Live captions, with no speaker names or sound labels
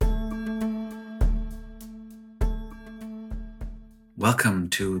Welcome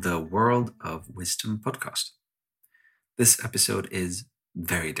to the World of Wisdom podcast. This episode is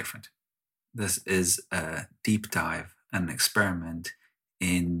very different. This is a deep dive, an experiment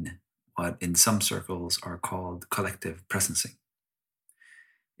in what in some circles are called collective presencing.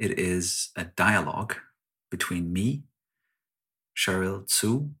 It is a dialogue between me, Cheryl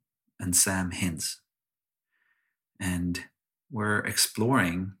Hsu, and Sam Hinds. And we're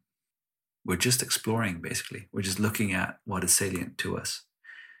just exploring basically. We're just looking at what is salient to us.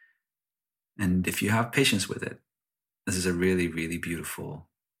 And if you have patience with it, this is a really, really beautiful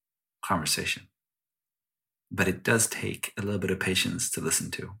conversation. But it does take a little bit of patience to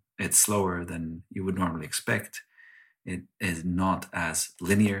listen to. It's slower than you would normally expect. It is not as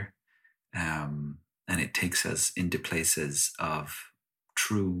linear, and it takes us into places of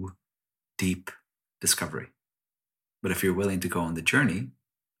true, deep discovery. But if you're willing to go on the journey,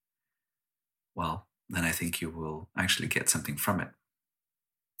 well, then I think you will actually get something from it.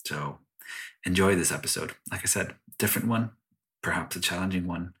 So enjoy this episode. Like I said, different one, perhaps a challenging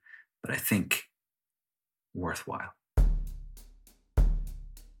one, but I think worthwhile.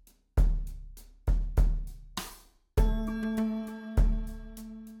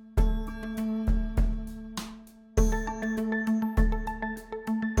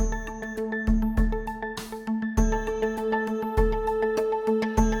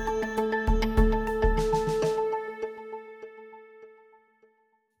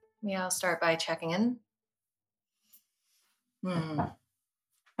 Yeah, I'll start by checking in.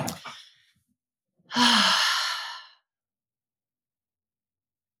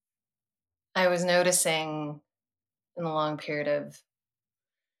 I was noticing in the long period of,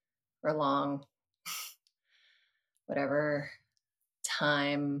 or long, whatever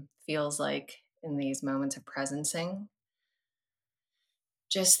time feels like in these moments of presencing,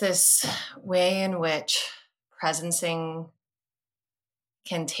 just this way in which presencing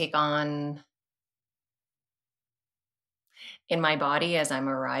can take on in my body as I'm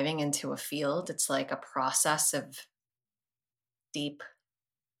arriving into a field. It's like a process of deep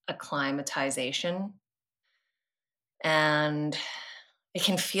acclimatization. And it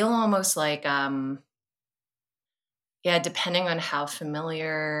can feel almost like, depending on how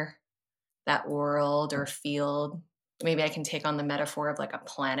familiar that world or field, maybe I can take on the metaphor of like a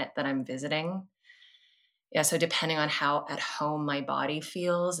planet that I'm visiting. Yeah, so depending on how at home my body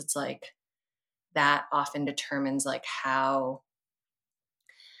feels, it's like that often determines like how,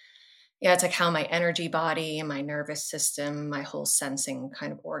 it's like how my energy body, my nervous system, my whole sensing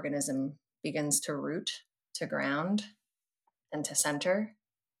kind of organism begins to root, to ground, and to center.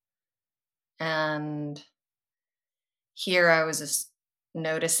 And here I was just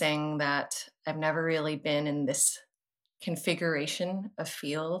noticing that I've never really been in this configuration of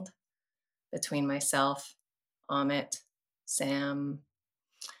field between myself, Amit, Sam.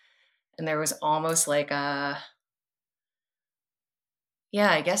 And there was almost like I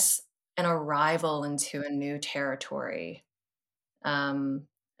guess an arrival into a new territory, and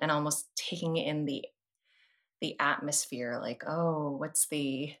almost taking in the atmosphere, like, oh, what's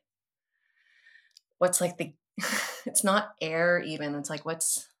like the it's not air even, it's like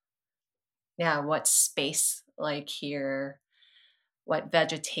what's space like here, what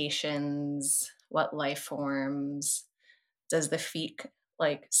vegetations, what life forms, does the feet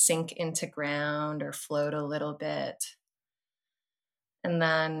like sink into ground or float a little bit? And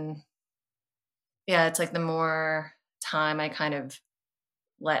then it's like the more time I kind of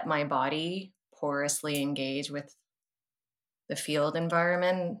let my body porously engage with the field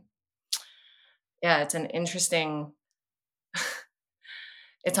environment, it's an interesting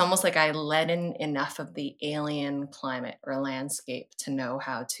it's almost like I let in enough of the alien climate or landscape to know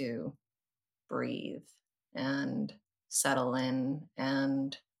how to breathe and settle in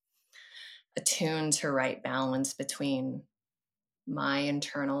and attune to right balance between my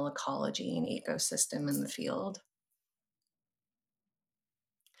internal ecology and ecosystem in the field.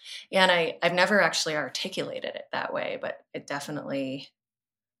 Yeah, and I've never actually articulated it that way, but it definitely,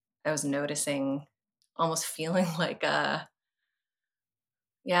 I was noticing, almost feeling like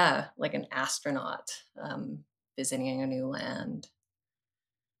like an astronaut visiting a new land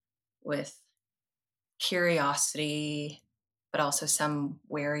with curiosity, but also some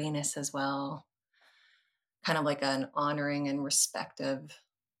wariness as well. Kind of like an honoring and respect of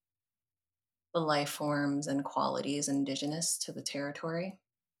the life forms and qualities indigenous to the territory.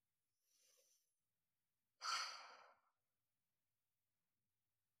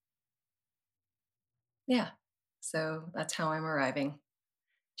 Yeah, so that's how I'm arriving.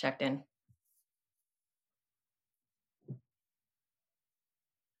 Checked in.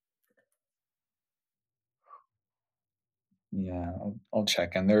 Yeah, I'll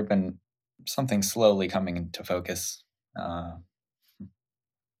check. And there have been something slowly coming into focus. Uh,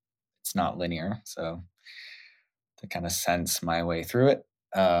 it's not linear, so to kind of sense my way through it.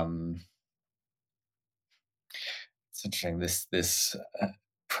 It's interesting. This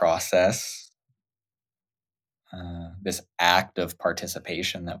process, this act of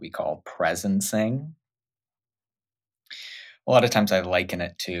participation that we call presencing. A lot of times, I liken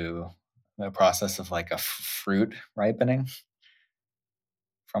it to the process of like a fruit ripening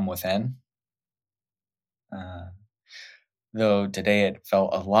from within. Uh, Though today it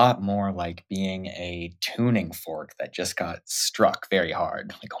felt a lot more like being a tuning fork that just got struck very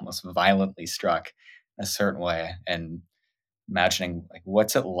hard, like almost violently struck in a certain way. And imagining like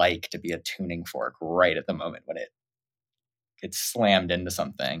what's it like to be a tuning fork right at the moment when it gets slammed into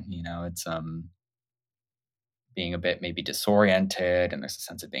something. It's being a bit maybe disoriented and there's a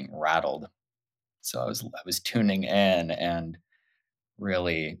sense of being rattled. So I was tuning in and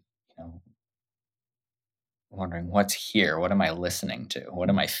really, wondering what's here, what am I listening to, what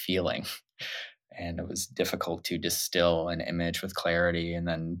am I feeling. And it was difficult to distill an image with clarity. And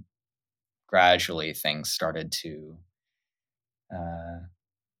then gradually things started to uh,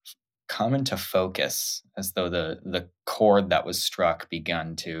 come into focus as though the chord that was struck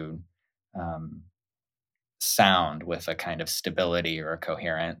begun to um, sound with a kind of stability or a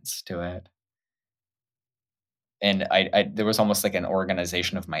coherence to it. And there was almost like an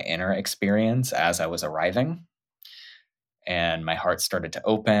organization of my inner experience as I was arriving. And my heart started to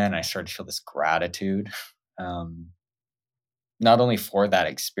open. I started to feel this gratitude. Um, Not only for that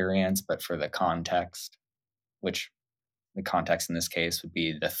experience, but for the context, which the context in this case would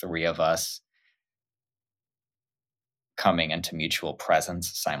be the three of us coming into mutual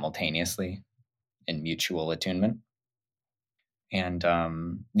presence simultaneously in mutual attunement. And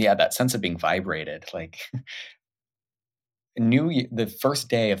yeah, that sense of being vibrated, like the first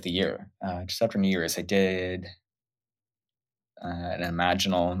day of the year, just after New Year's, I did an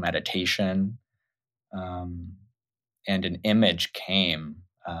imaginal meditation, um, and an image came,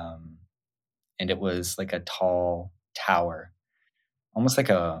 and it was like a tall tower, almost like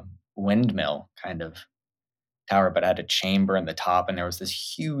a windmill kind of tower, but had a chamber in the top, and there was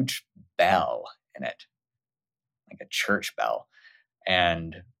this huge bell in it, like a church bell.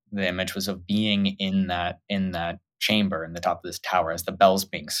 And the image was of being in that chamber in the top of this tower as the bell's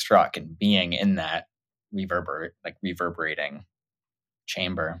being struck and being in that reverberating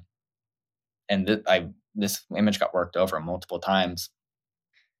chamber. And this image got worked over multiple times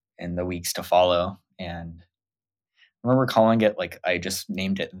in the weeks to follow. And I remember calling it, like, I just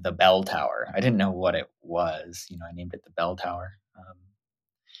named it the Bell Tower. I didn't know what it was. I named it the Bell Tower.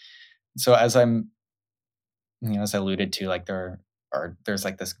 So as I alluded to, like there's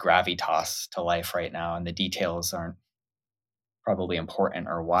like this gravitas to life right now, and the details aren't probably important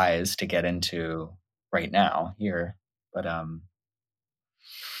or wise to get into right now here. But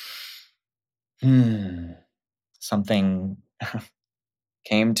something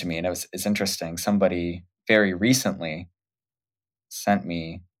came to me, and it's interesting. Somebody very recently sent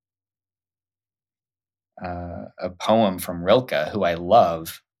me a poem from Rilke, who I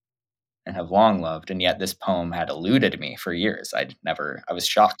love and have long loved, and yet this poem had eluded me for years. I was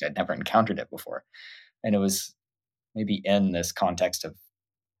shocked I'd never encountered it before. And it was maybe in this context of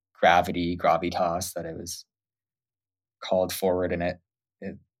gravitas that it was called forward, and it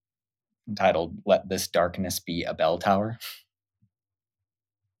entitled "Let This Darkness Be a Bell Tower."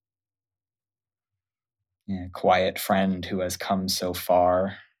 Yeah, quiet friend who has come so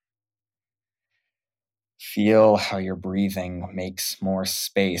far, feel how your breathing makes more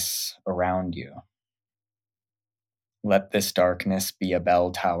space around you. Let this darkness be a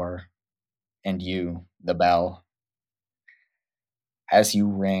bell tower, and you, the bell. As you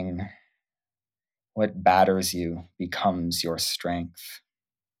ring, what batters you becomes your strength.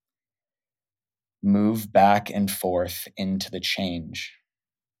 Move back and forth into the change.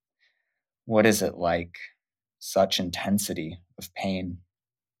 What is it like, such intensity of pain?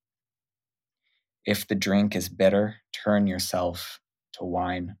 If the drink is bitter, turn yourself to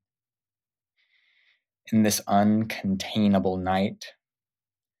wine. In this uncontainable night,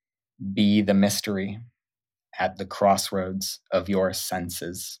 be the mystery at the crossroads of your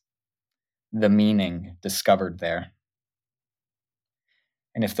senses, the meaning discovered there.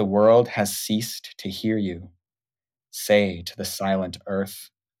 And if the world has ceased to hear you, say to the silent earth,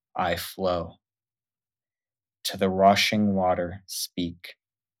 I flow. To the rushing water, speak,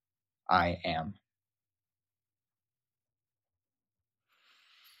 I am.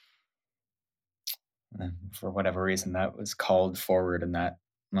 And for whatever reason, that was called forward in that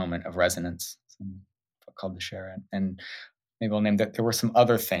moment of resonance. So I felt called to share it. And maybe I'll name that there were some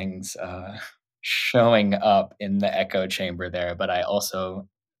other things showing up in the echo chamber there, but I also,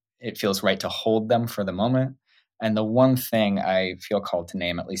 it feels right to hold them for the moment. And the one thing I feel called to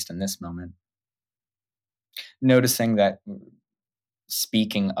name, at least in this moment, noticing that,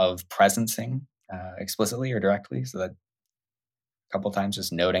 speaking of presencing explicitly or directly, so that a couple times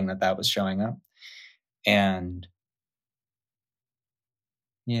just noting that that was showing up. And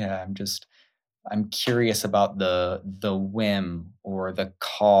yeah, I'm curious about the whim or the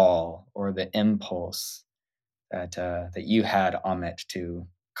call or the impulse that you had, Amit, to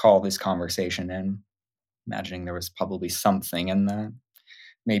call this conversation in. Imagining there was probably something in that.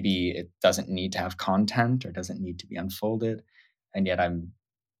 Maybe it doesn't need to have content or doesn't need to be unfolded, and yet I'm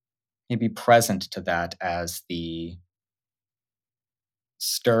maybe present to that as the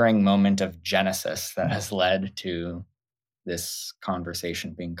stirring moment of genesis that has led to this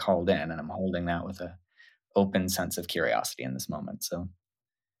conversation being called in, and I'm holding that with a open sense of curiosity in this moment. So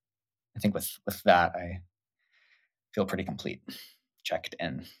I think with that, I feel pretty complete, checked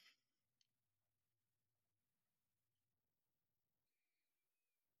in.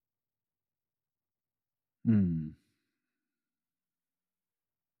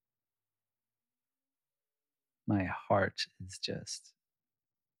 My heart is just,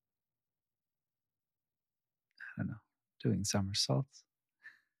 I don't know, doing somersaults.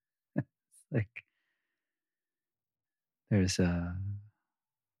 Like there's a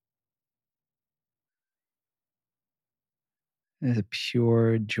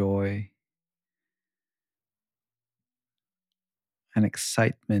pure joy and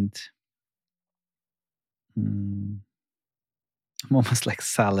excitement. I'm almost like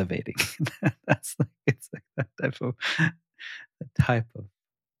salivating. That's like, it's like that type of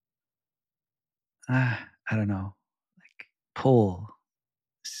I don't know, like pull,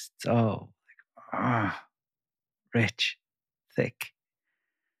 so like rich, thick.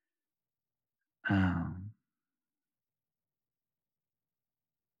 Um,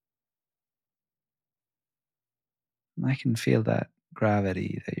 I can feel that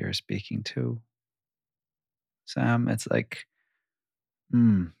gravity that you're speaking to, Sam. It's like,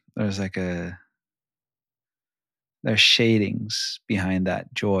 there's like there's shadings behind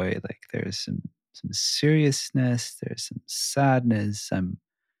that joy. Like there's some seriousness, there's some sadness. I'm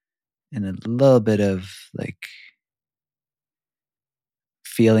in a little bit of like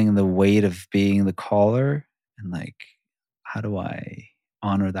feeling the weight of being the caller and like, how do I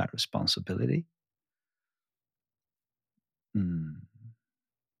honor that responsibility? Mm.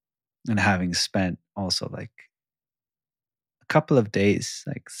 And having spent also like a couple of days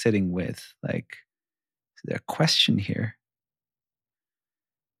like sitting with like, is there a question here?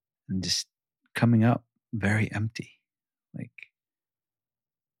 And just coming up very empty. Like,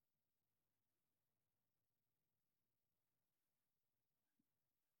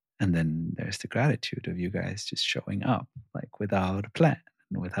 and then there's the gratitude of you guys just showing up like without a plan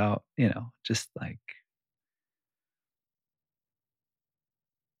and without, just like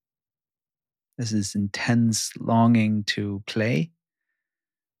this is intense longing to play.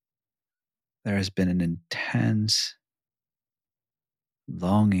 There has been an intense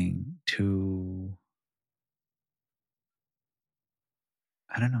longing to,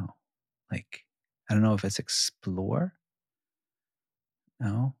 I don't know, like, I don't know if it's explore.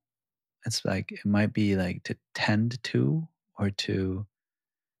 No, it's like, it might be like to tend to, or to,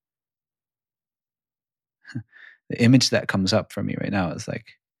 the image that comes up for me right now is like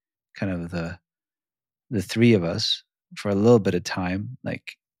kind of the three of us for a little bit of time,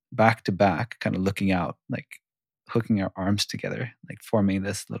 like back to back, kind of looking out, like hooking our arms together, like forming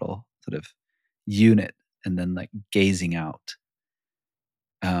this little sort of unit, and then like gazing out.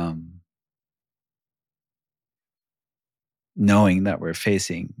 Knowing that we're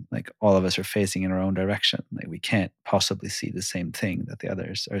facing, like all of us are facing in our own direction. Like we can't possibly see the same thing that the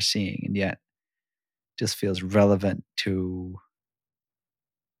others are seeing, and yet just feels relevant to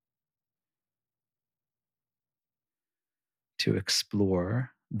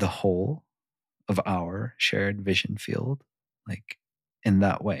explore the whole of our shared vision field, like in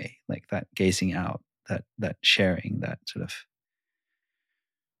that way, like that gazing out, that sharing, that sort of.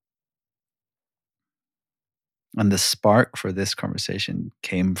 And the spark for this conversation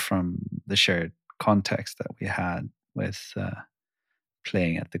came from the shared context that we had with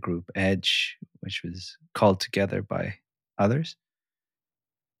playing at the group Edge, which was called together by others,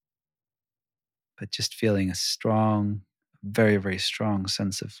 but just feeling a strong, very, very strong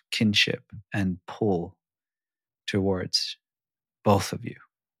sense of kinship and pull towards both of you,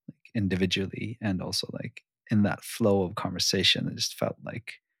 like individually and also like in that flow of conversation. It just felt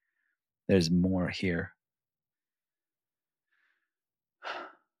like there's more here.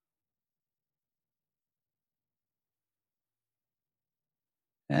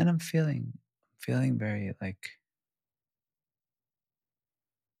 And I'm feeling very like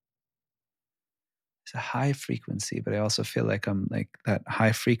it's a high frequency, but I also feel like I'm like that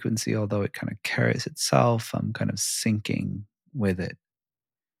high frequency, although it kind of carries itself, I'm kind of sinking with it.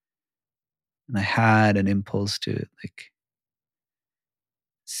 And I had an impulse to like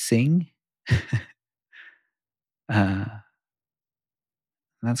sing. And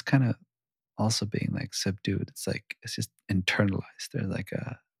that's kind of also being like subdued. It's like it's just internalized. There's like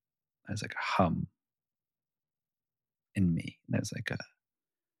a hum in me. There's like a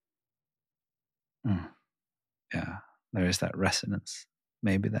mm, yeah. There is that resonance.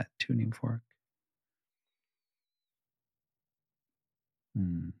 Maybe that tuning fork.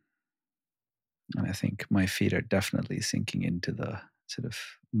 Mm. And I think my feet are definitely sinking into the sort of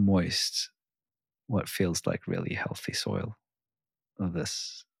moist, what feels like really healthy soil of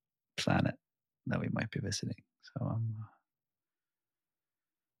this planet that we might be visiting. So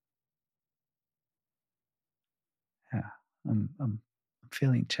yeah, I'm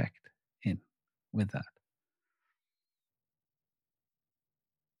feeling checked in with that.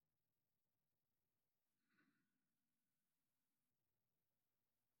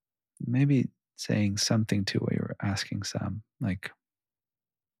 Maybe saying something to what you were asking, Sam, like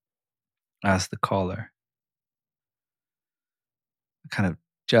as the caller, kind of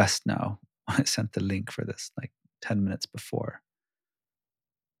just now, I sent the link for this like 10 minutes before.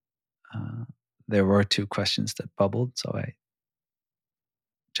 Uh, there were two questions that bubbled, so I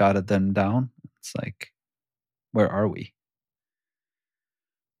jotted them down. It's like, where are we?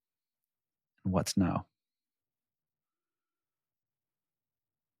 And what's now?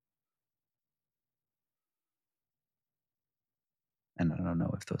 And I don't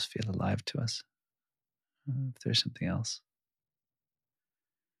know if those feel alive to us, if there's something else.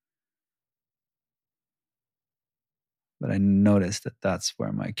 But I noticed that that's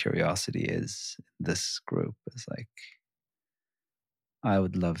where my curiosity is in this group. Is like, I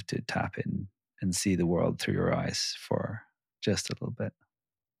would love to tap in and see the world through your eyes for just a little bit.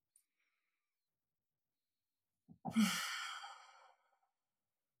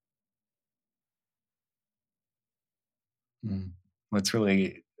 Mm. What's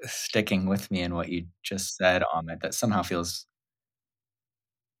really sticking with me in what you just said, Ahmed, that somehow feels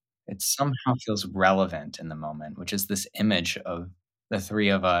relevant in the moment, which is this image of the three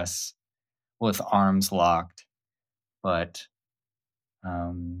of us with arms locked, but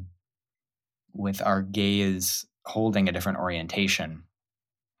um, with our gaze holding a different orientation,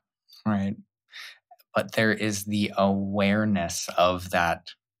 right? But there is the awareness of that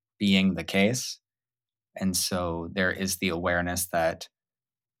being the case. And so there is the awareness that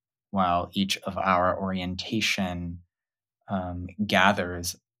while each of our orientation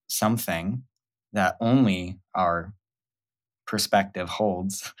gathers something that only our perspective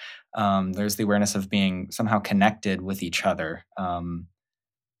holds, there's the awareness of being somehow connected with each other,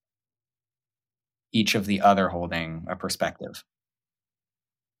 each of the other holding a perspective.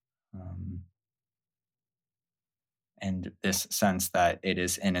 Um, and this sense that it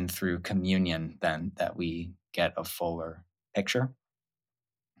is in and through communion then that we get a fuller picture.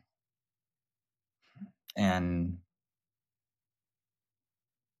 And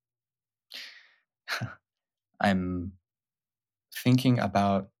I'm thinking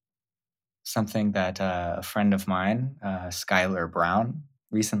about something that a friend of mine, Skylar Brown,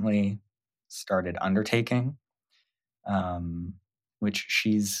 recently started undertaking, um, which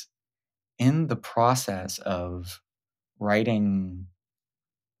she's in the process of writing,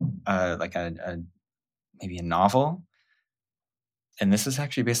 like a maybe a novel. And this is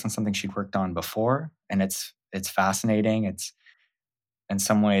actually based on something she'd worked on before, and it's fascinating. It's in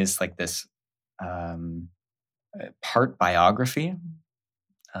some ways like this um, part biography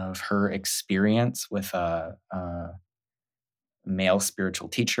of her experience with a male spiritual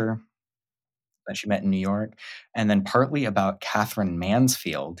teacher that she met in New York, and then partly about Catherine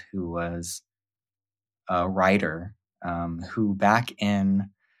Mansfield, who was a writer who back in,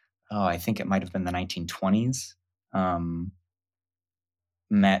 I think it might have been the 1920s, um,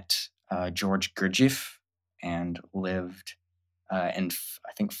 met George Gurdjieff and lived in,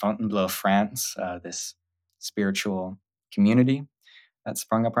 I think, Fontainebleau, France, this spiritual community that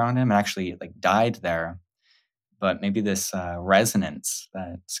sprung up around him, and actually like died there. But maybe this resonance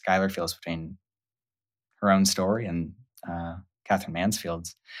that Skylar feels between her own story and Catherine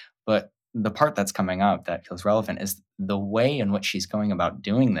Mansfield's. But the part that's coming up that feels relevant is the way in which she's going about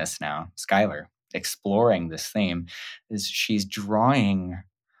doing this now, Skylar, exploring this theme, is she's drawing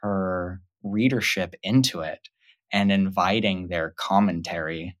her readership into it and inviting their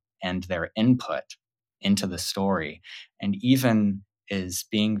commentary and their input into the story, and even is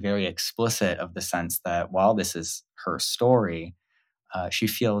being very explicit of the sense that while this is her story, she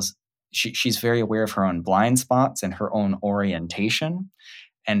feels she's very aware of her own blind spots and her own orientation,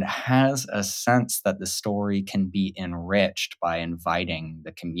 and has a sense that the story can be enriched by inviting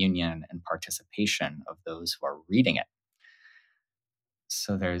the communion and participation of those who are reading it.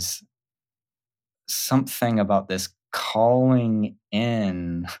 So there's something about this calling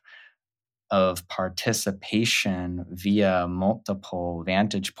in of participation via multiple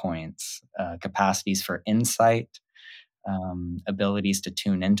vantage points, capacities for insight, abilities to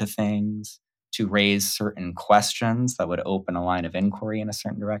tune into things, to raise certain questions that would open a line of inquiry in a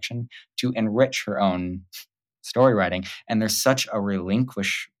certain direction, to enrich her own story writing. And there's such a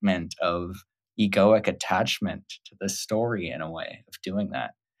relinquishment of egoic attachment to the story in a way of doing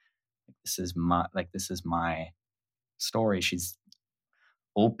that. This is my story. She's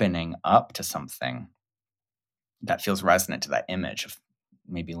opening up to something that feels resonant to that image of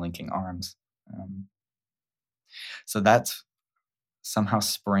maybe linking arms. So that's somehow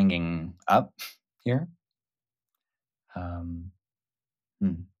springing up here. Um,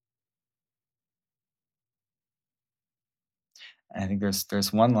 hmm. I think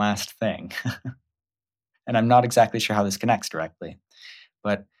there's one last thing, and I'm not exactly sure how this connects directly,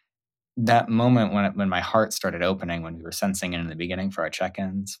 but that moment when my heart started opening, when we were sensing it in the beginning for our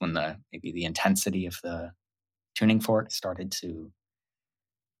check-ins, when maybe the intensity of the tuning fork started to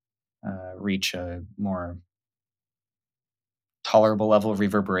reach a more tolerable level of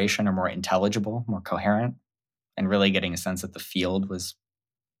reverberation, or more intelligible, more coherent, and really getting a sense that the field was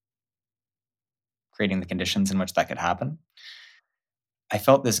creating the conditions in which that could happen. I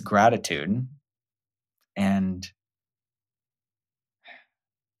felt this gratitude and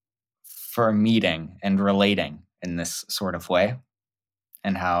for meeting and relating in this sort of way,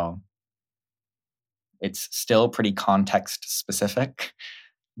 and how it's still pretty context specific.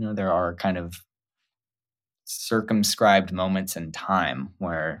 There are kind of circumscribed moments in time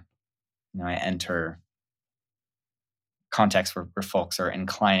where I enter contexts where folks are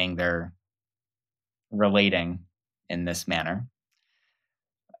inclining their relating in this manner,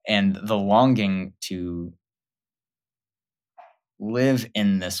 and the longing to live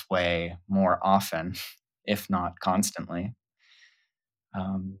in this way more often, if not constantly.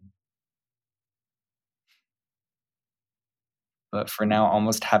 But for now,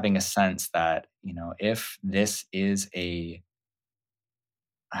 almost having a sense that, if this is I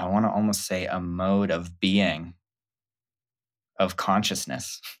want to almost say a mode of being, of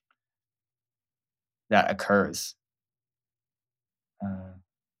consciousness that occurs uh,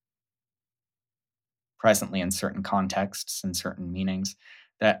 presently in certain contexts and certain meanings,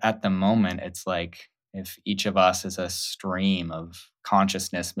 that at the moment, it's like if each of us is a stream of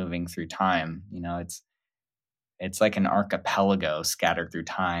consciousness moving through time, it's like an archipelago scattered through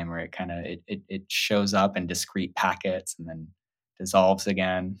time, where it shows up in discrete packets and then dissolves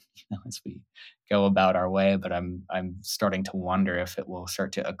again, as we go about our way. But I'm starting to wonder if it will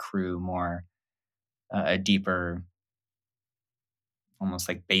start to accrue more, a deeper, almost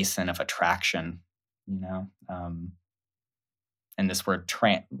like basin of attraction, you know. And this word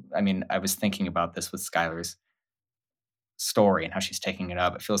I was thinking about this with Skylar's story and how she's taking it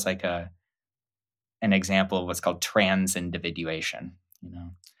up. It feels like an example of what's called trans individuation.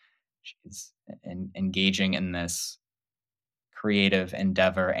 She's engaging in this creative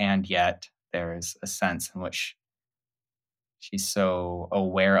endeavor, and yet there's a sense in which she's so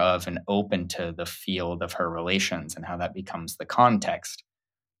aware of and open to the field of her relations, and how that becomes the context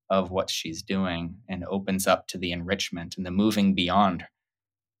of what she's doing, and opens up to the enrichment and the moving beyond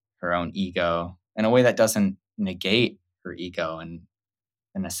her own ego in a way that doesn't negate her ego and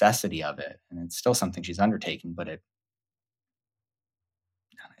the necessity of it. And it's still something she's undertaking, but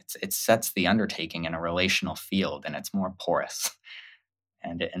it sets the undertaking in a relational field, and it's more porous,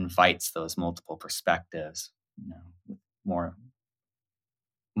 and it invites those multiple perspectives, with more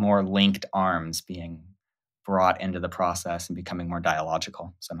linked arms being brought into the process and becoming more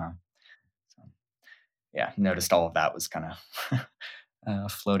dialogical somehow. So, yeah, noticed all of that was kind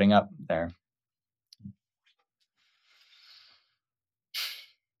of floating up there.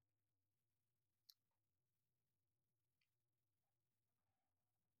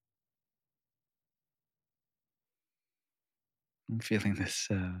 I'm feeling this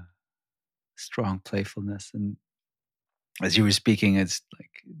strong playfulness, and as you were speaking, it's like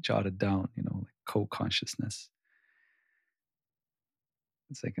jotted down, like co-consciousness.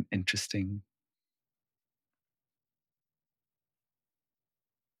 It's like an interesting.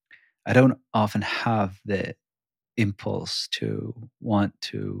 I don't often have the impulse to want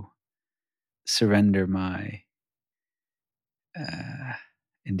to surrender my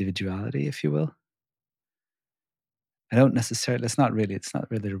individuality, if you will. I don't necessarily. It's not really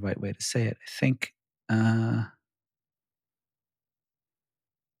the right way to say it. I think, but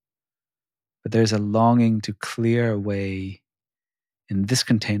there's a longing to clear away. In this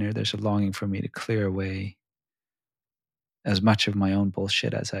container, there's a longing for me to clear away as much of my own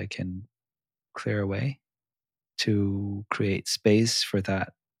bullshit as I can clear away, to create space for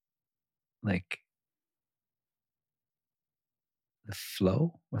that, like the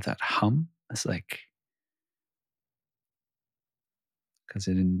flow or that hum. It's like, because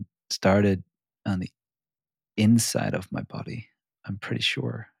it started on the inside of my body, I'm pretty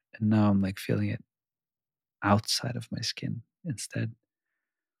sure. And now I'm like feeling it outside of my skin instead,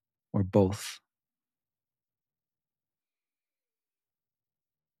 or both.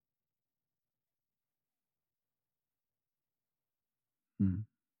 Mm.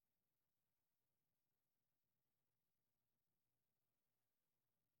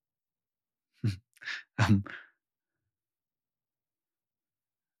 um,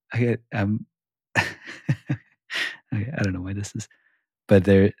 I get I don't know why this is, but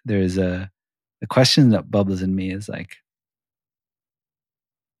there's the question that bubbles in me is like,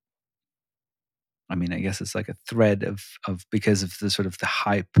 I mean, I guess it's like a thread of because of the sort of the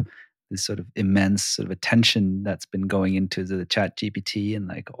hype, this sort of immense sort of attention that's been going into the chat GPT and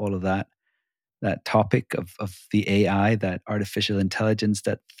like all of that topic of the AI, that artificial intelligence,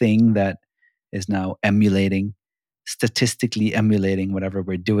 that thing that is now statistically emulating whatever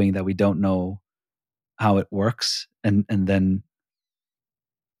we're doing, that we don't know how it works. And then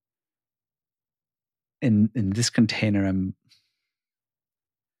in this container, I'm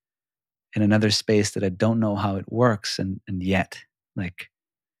in another space that I don't know how it works, and yet, like,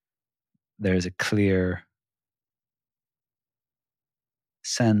 there's a clear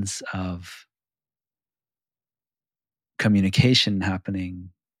sense of communication happening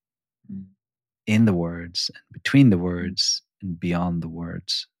in the words and between the words and beyond the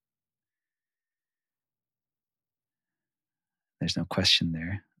words. There's no question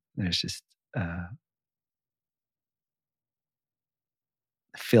there. There's just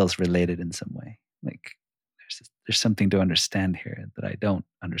feels related in some way. Like there's something to understand here that I don't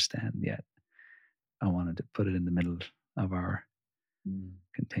understand yet. I wanted to put it in the middle of our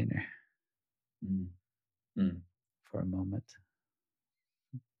container for a moment.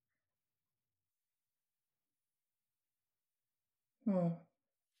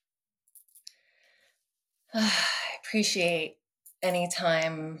 I appreciate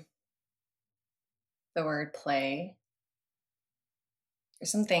anytime the word play.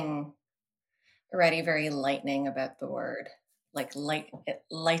 There's something already very lightening about the word. Like it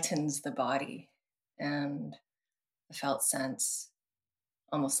lightens the body and the felt sense,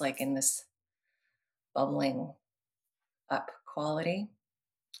 almost like in this bubbling up quality.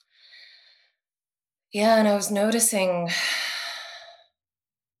 Yeah, and I was noticing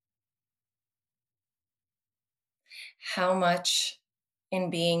how much in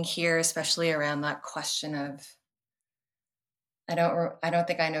being here, especially around that question of, I don't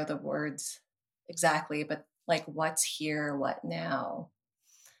think I know the words exactly, but like what's here, what now?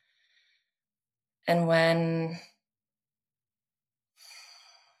 And when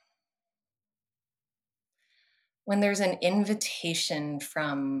there's an invitation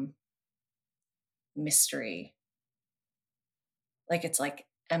from mystery, like it's like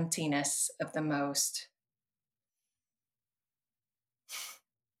emptiness of the most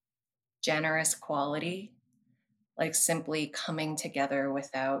generous quality, like simply coming together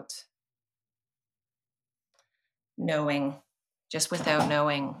without knowing, just without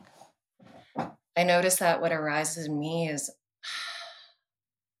knowing. I notice that what arises in me is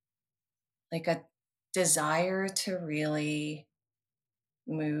like a desire to really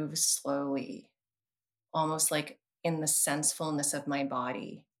move slowly, almost like in the sensefulness of my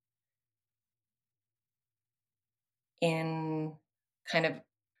body, in kind of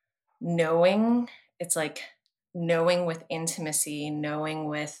knowing. It's like knowing with intimacy, knowing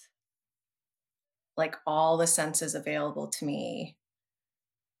with like all the senses available to me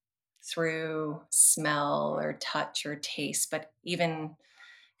through smell or touch or taste, but even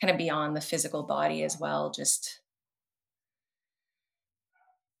kind of beyond the physical body as well. Just,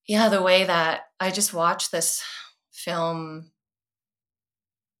 yeah, the way that I just watched this film,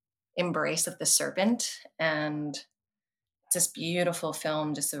 Embrace of the Serpent, and it's this beautiful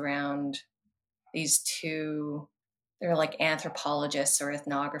film just around these two, they're like anthropologists or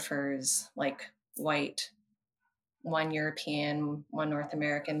ethnographers, like white, one European, one North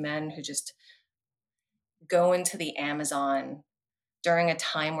American men who just go into the Amazon during a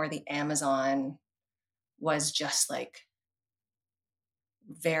time where the Amazon was just like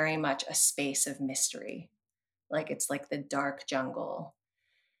very much a space of mystery. Like it's like the dark jungle.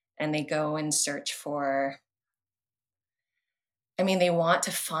 And they go and search for, I mean, they want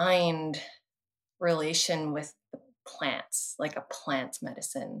to find relation with the plants, like a plant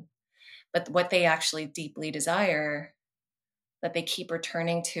medicine. But what they actually deeply desire, that they keep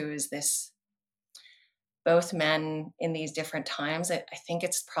returning to, is this, both men in these different times. I think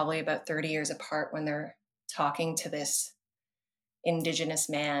it's probably about 30 years apart when they're talking to this indigenous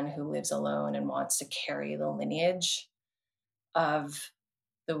man who lives alone and wants to carry the lineage of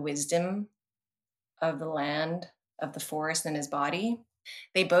the wisdom of the land, of the forest in his body.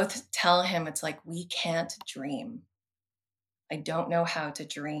 They both tell him, it's like, we can't dream. I don't know how to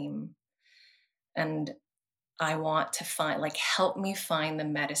dream. And I want to find, like, help me find the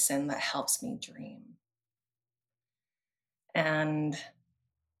medicine that helps me dream. And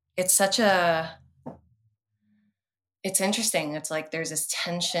it's such a, it's interesting. It's like there's this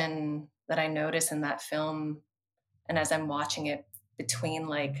tension that I notice in that film. And as I'm watching it, between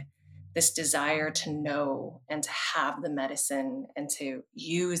like this desire to know and to have the medicine and to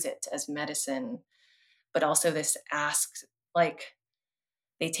use it as medicine, but also this ask, like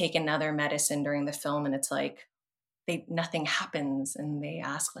they take another medicine during the film and it's like nothing happens, and they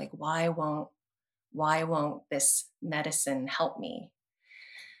ask like, why won't this medicine help me?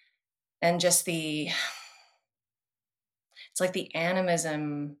 And just it's like the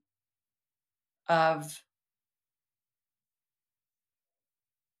animism of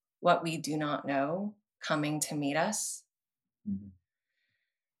what we do not know coming to meet us. Mm-hmm.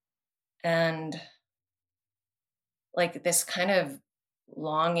 And like this kind of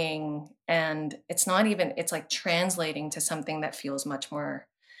longing, and it's not even, it's like translating to something that feels much more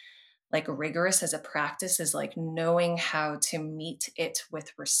like rigorous as a practice, is like knowing how to meet it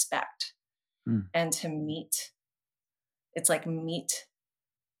with respect. And to meet, it's like meet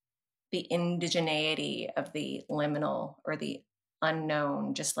the indigeneity of the liminal or the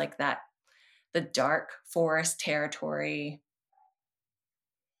unknown, just like that, the dark forest territory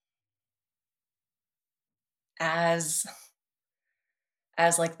as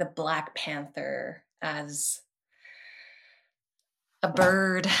like the Black Panther, as a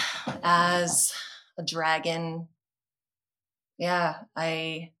bird, as a dragon. Yeah,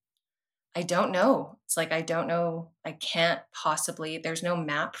 I don't know. It's like I don't know. I can't possibly, there's no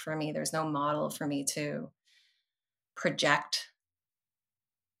map for me. There's no model for me to project.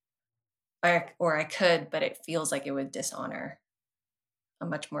 Or I could, but it feels like it would dishonor a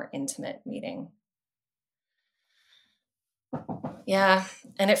much more intimate meeting. Yeah.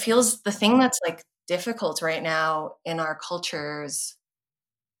 And it feels, the thing that's like difficult right now in our cultures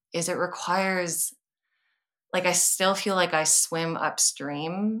is it requires, like, I still feel like I swim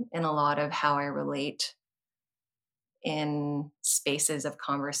upstream in a lot of how I relate in spaces of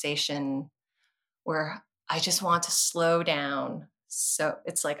conversation where I just want to slow down. So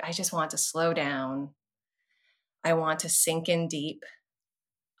it's like, I just want to slow down. I want to sink in deep.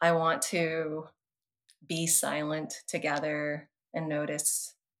 I want to be silent together and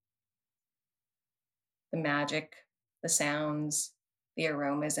notice the magic, the sounds, the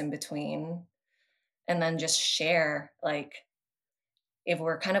aromas in between, and then just share. Like, if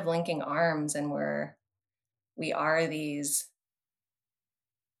we're kind of linking arms and we are these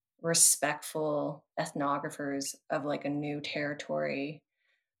respectful ethnographers of like a new territory,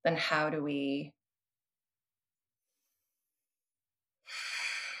 then how do we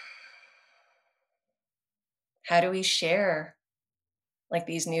share like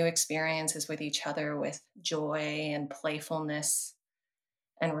these new experiences with each other with joy and playfulness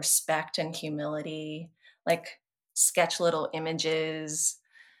and respect and humility, like sketch little images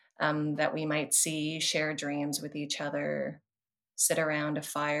that we might see, share dreams with each other, sit around a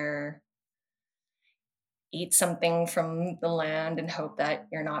fire, eat something from the land and hope that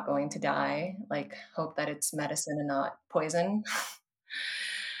you're not going to die, like hope that it's medicine and not poison.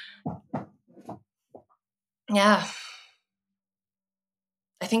 Yeah.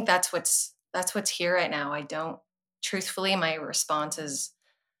 I think that's what's here right now. I don't, truthfully, my response is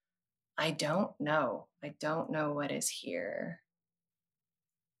I don't know. I don't know what is here.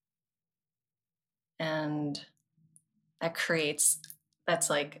 And that creates, that's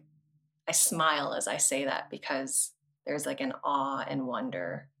like, I smile as I say that because there's like an awe and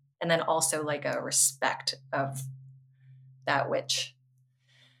wonder, and then also like a respect of that which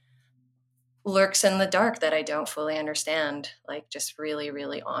lurks in the dark that I don't fully understand, like just really,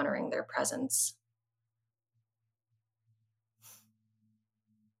 really honoring their presence.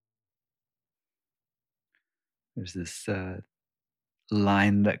 There's this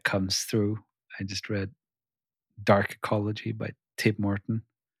line that comes through. I just read Dark Ecology by Tate Morton.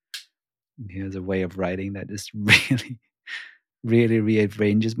 He has a way of writing that just really, really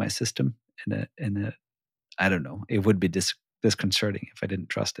rearranges my system in a I don't know. It would be disconcerting if I didn't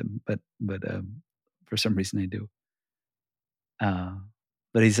trust him, but for some reason I do. Uh,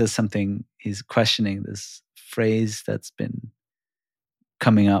 but he says something. He's questioning this phrase that's been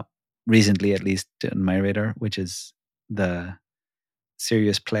coming up recently, at least on my radar, which is the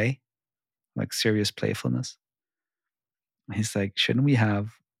serious play, like serious playfulness. He's like, shouldn't we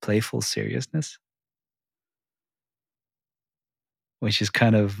have playful seriousness? Which is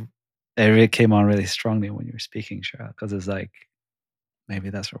kind of, it really came on really strongly when you were speaking, Cheryl, because it's like, maybe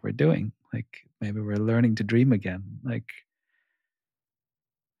that's what we're doing. Like, maybe we're learning to dream again. Like,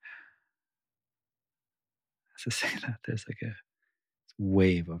 to say that, there's like a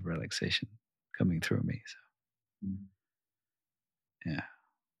wave of relaxation coming through me. So, yeah.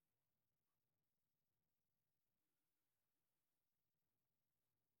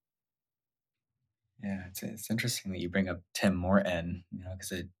 Yeah, it's interesting that you bring up Tim Morton,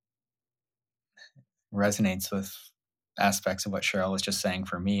 because it resonates with aspects of what Cheryl was just saying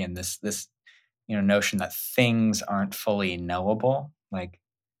for me, and this notion that things aren't fully knowable, like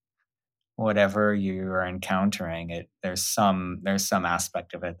whatever you are encountering, there's some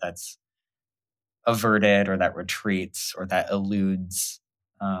aspect of it that's averted or that retreats or that eludes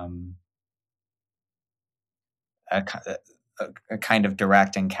um, a kind of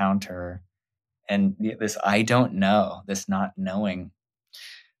direct encounter. And this I don't know, this not knowing.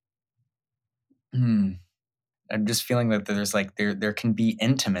 I'm just feeling that there's like there can be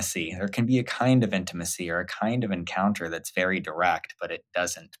intimacy. There can be a kind of intimacy or a kind of encounter that's very direct, but it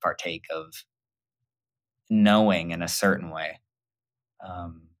doesn't partake of knowing in a certain way.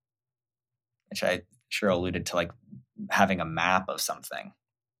 Which I sure alluded to, like having a map of something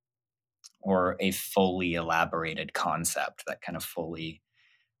or a fully elaborated concept that kind of fully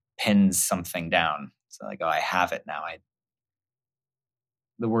pins something down. So like, oh, I have it now.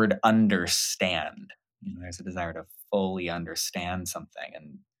 The word understand, there's a desire to fully understand something,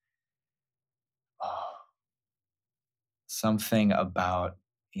 and something about,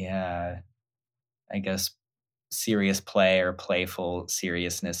 I guess, serious play or playful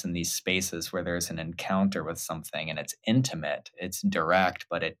seriousness in these spaces where there's an encounter with something and it's intimate, it's direct,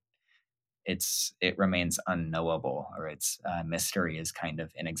 but it remains unknowable, or its mystery is kind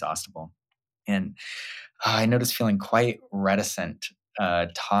of inexhaustible. And I noticed feeling quite reticent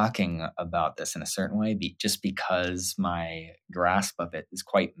talking about this in a certain way, just because my grasp of it is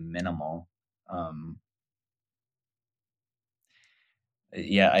quite minimal.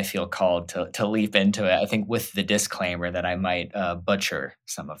 I feel called to leap into it. I think with the disclaimer that I might butcher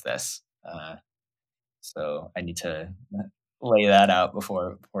some of this. So I need to lay that out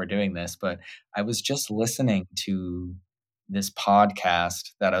before doing this. But I was just listening to this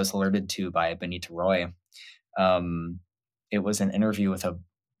podcast that I was alerted to by Benita Roy. It was an interview with a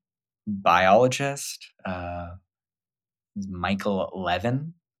biologist, Michael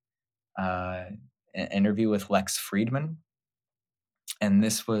Levin, an interview with Lex Friedman. And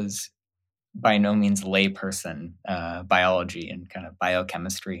this was by no means layperson biology and kind of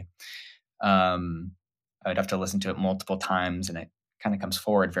biochemistry. I'd have to listen to it multiple times, and it kind of comes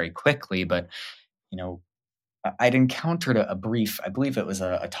forward very quickly. But I'd encountered a brief, I believe it was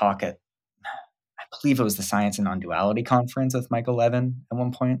a talk at, I believe it was the Science and Non-Duality Conference with Michael Levin at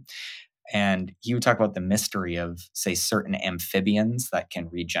one point. And he would talk about the mystery of, say, certain amphibians that can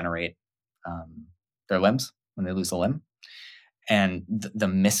regenerate their limbs when they lose a limb. And the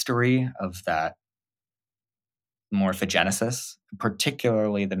mystery of that morphogenesis,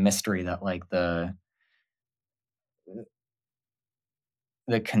 particularly the mystery that like the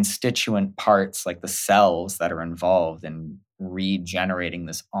constituent parts, like the cells that are involved in regenerating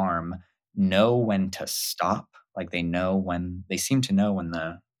this arm, know when to stop. Like they seem to know when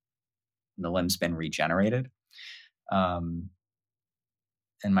the limb's been regenerated. And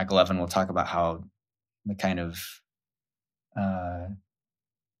Michael Levin will talk about how the kind of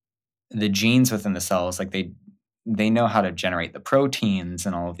the genes within the cells, like they know how to generate the proteins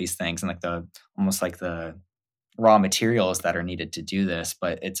and all of these things, and like almost like the raw materials that are needed to do this,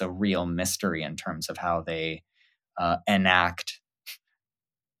 but it's a real mystery in terms of how they enact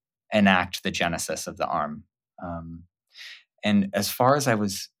the genesis of the arm. And as far as I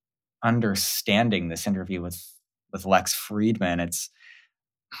was understanding this interview with Lex Friedman,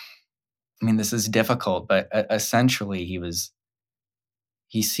 this is difficult, but essentially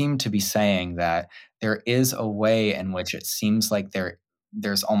he seemed to be saying that there is a way in which it seems like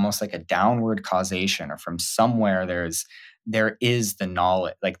there's almost like a downward causation, or from somewhere there is the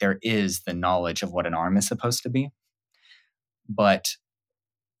knowledge, like there is the knowledge of what an arm is supposed to be, but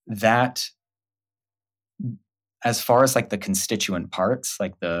that, as far as like the constituent parts,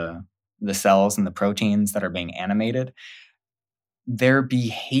 like the cells and the proteins that are being animated, their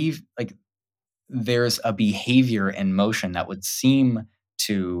behave like there's a behavior in motion that would seem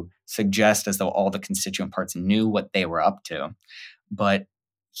to suggest as though all the constituent parts knew what they were up to. But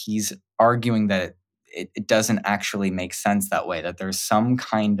he's arguing that it doesn't actually make sense that way, that there's some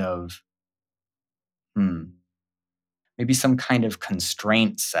kind of, maybe some kind of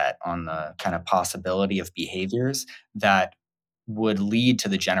constraint set on the kind of possibility of behaviors that would lead to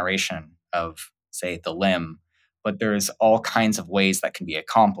the generation of, say, the limb. But there's all kinds of ways that can be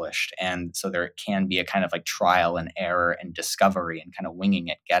accomplished. And so there can be a kind of like trial and error and discovery and kind of winging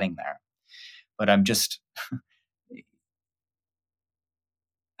it, getting there. But I'm just,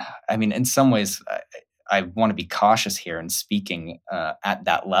 I mean, in some ways, I want to be cautious here in speaking at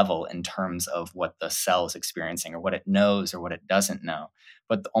that level in terms of what the cell is experiencing or what it knows or what it doesn't know.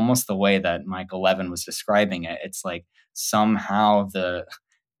 But almost the way that Michael Levin was describing it, it's like somehow the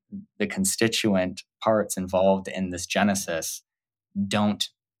constituent parts involved in this genesis don't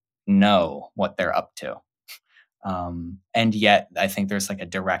know what they're up to. And yet, I think there's like a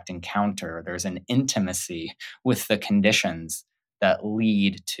direct encounter. There's an intimacy with the conditions that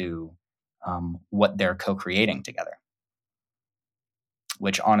lead to what they're co-creating together,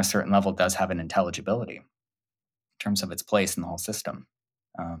 which on a certain level does have an intelligibility in terms of its place in the whole system.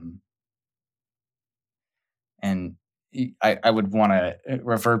 And I would want to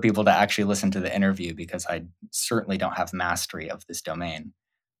refer people to actually listen to the interview because I certainly don't have mastery of this domain,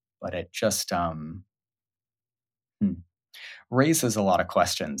 but it just raises a lot of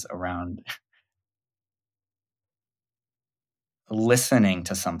questions around listening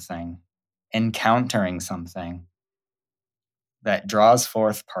to something, encountering something that draws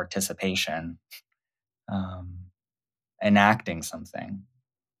forth participation, enacting something,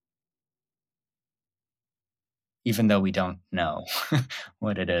 even though we don't know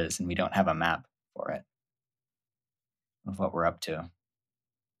what it is and we don't have a map for it of what we're up to.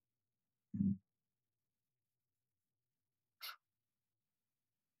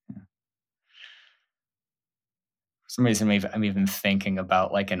 For some reason, I'm even thinking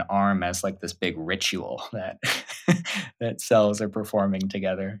about like an arm as like this big ritual that that cells are performing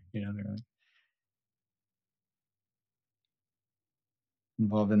together. You know, they're like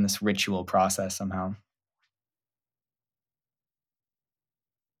involved in this ritual process somehow.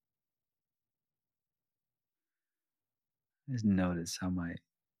 I just noticed how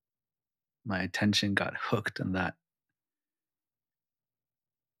my attention got hooked on that,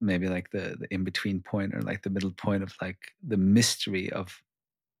 maybe like the in between point or like the middle point of like the mystery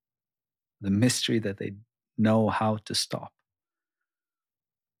that they know how to stop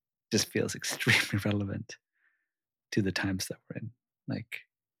just feels extremely relevant to the times that we're in. Like,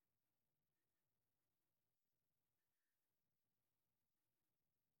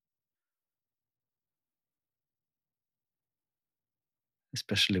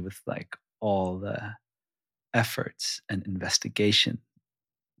 especially with like all the efforts and investigation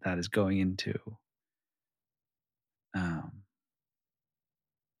that is going into um,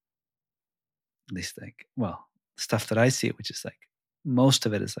 at least like, well, stuff that I see, which is like most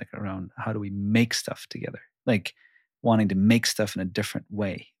of it is like around how do we make stuff together, like wanting to make stuff in a different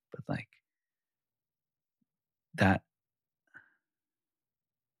way, but like that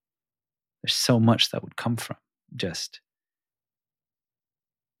there's so much that would come from just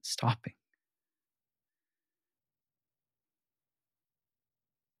stopping.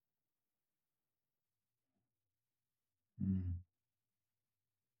 Mm.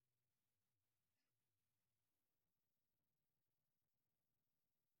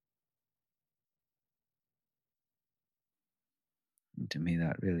 And to me,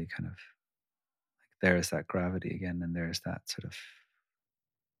 that really kind of like there's that gravity again, and there's that sort of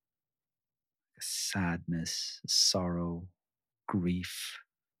sadness, sorrow, grief,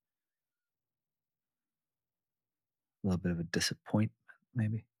 a little bit of a disappointment,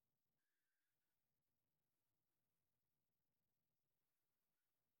 maybe.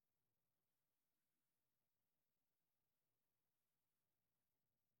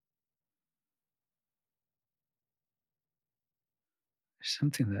 There's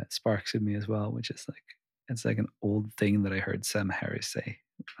something that sparks in me as well, which is like it's like an old thing that I heard Sam Harris say,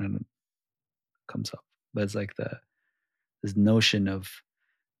 and it comes up, but it's like the this notion of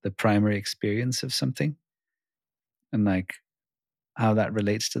the primary experience of something and like how that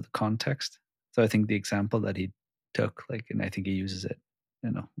relates to the context. So I think the example that he took, like, and I think he uses it,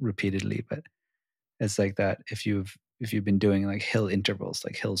 repeatedly, but it's like that if you've been doing like hill intervals,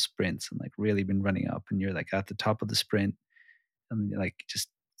 like hill sprints, and like really been running up, and you're like at the top of the sprint, and you're like just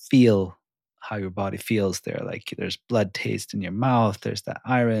feel how your body feels there. Like there's blood taste in your mouth, there's that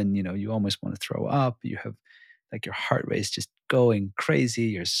iron, you almost want to throw up. You have like your heart rate is just going crazy,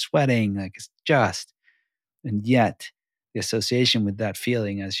 you're sweating, like it's just, and yet the association with that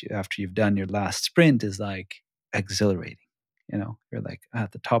feeling after you've done your last sprint is like exhilarating. You're like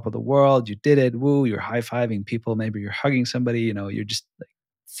at the top of the world, you did it, woo, you're high-fiving people, maybe you're hugging somebody, you're just like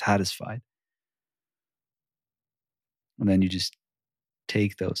satisfied. And then you just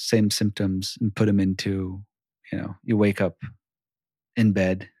take those same symptoms and put them into, you wake up in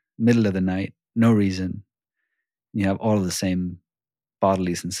bed, middle of the night, no reason. You have all of the same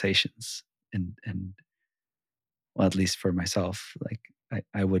bodily sensations. And well, at least for myself, like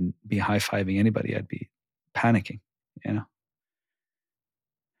I wouldn't be high-fiving anybody. I'd be panicking, you know?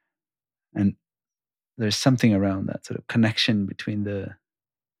 And there's something around that sort of connection between the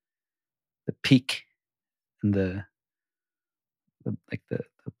peak and the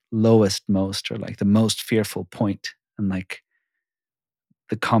lowest most, or like the most fearful point, and like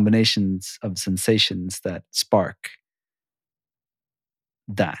the combinations of sensations that spark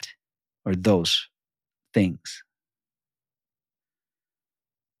that or those things.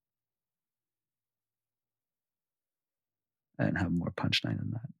 I didn't have more punchline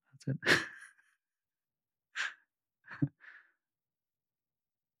than that. That's it.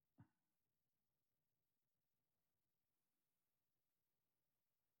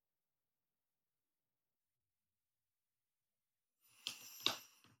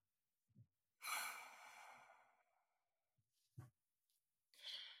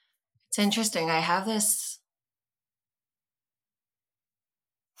 It's interesting. I have this,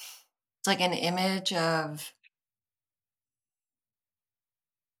 it's like an image of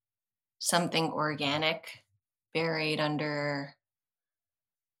something organic buried under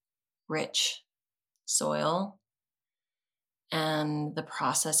rich soil and the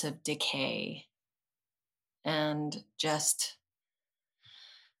process of decay. And just,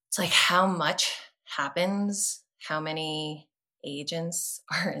 it's like how much happens, how many agents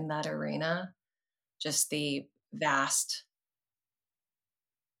are in that arena, just the vast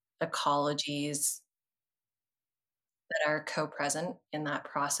ecologies that are co-present in that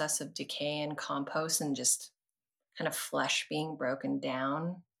process of decay and compost, and just kind of flesh being broken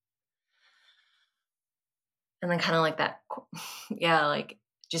down. And then kind of like that, yeah, like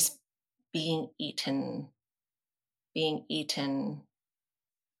just being eaten. And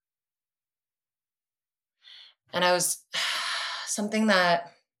I was, something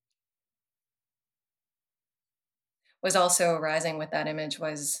that was also arising with that image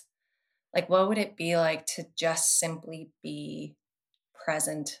was like, what would it be like to just simply be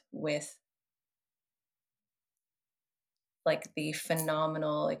present with like the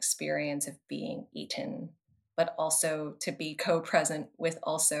phenomenal experience of being eaten, but also to be co-present with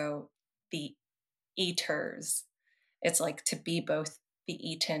also the eaters. It's like to be both the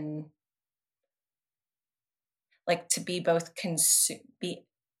eaten, like to be both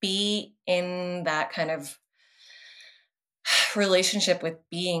be in that kind of relationship with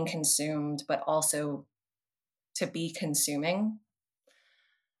being consumed, but also to be consuming.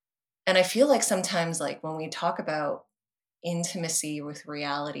 And I feel like sometimes, like when we talk about intimacy with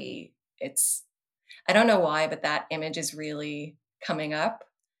reality, it's, I don't know why, but that image is really coming up.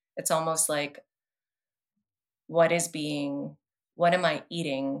 It's almost like, what am I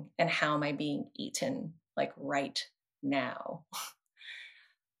eating and how am I being eaten, like right now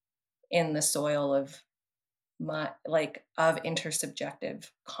in the soil of my, like of intersubjective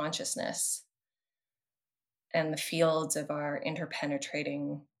consciousness and the fields of our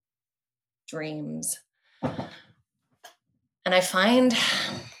interpenetrating dreams. And I find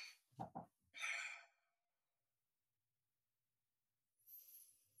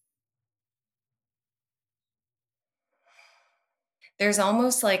there's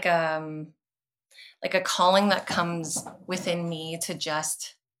almost like a calling that comes within me to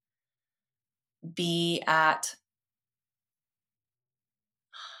just be at,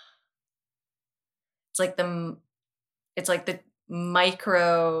 it's like the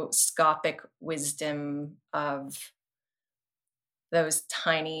microscopic wisdom of those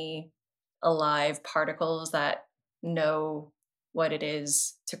tiny alive particles that know what it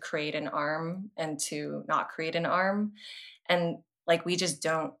is to create an arm and to not create an arm. And like we just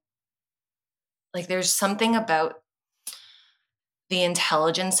don't, like there's something about the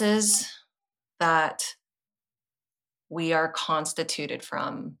intelligences that we are constituted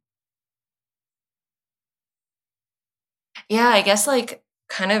from. Yeah, I guess like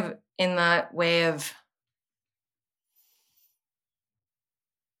kind of in that way of,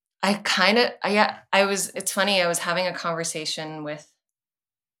 yeah, it's funny, I was having a conversation with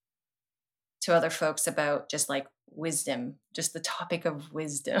to other folks about just like wisdom, just the topic of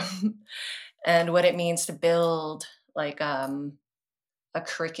wisdom and what it means to build like a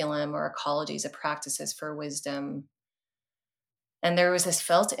curriculum or ecologies of practices for wisdom. And there was this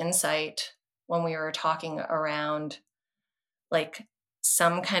felt insight when we were talking around like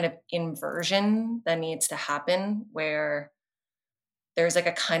some kind of inversion that needs to happen where there's like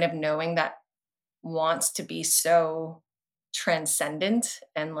a kind of knowing that wants to be so transcendent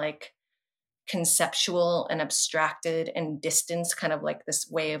and like conceptual and abstracted and distanced, kind of like this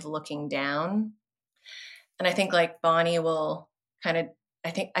way of looking down. And I think like Bonnie will kind of,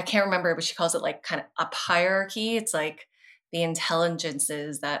 I think, I can't remember, but she calls it like kind of up hierarchy. It's like the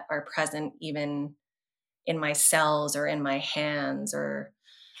intelligences that are present even in my cells or in my hands or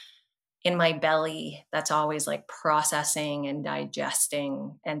in my belly, that's always like processing and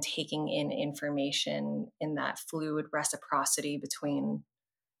digesting and taking in information in that fluid reciprocity between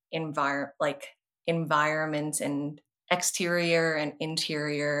like environment and exterior and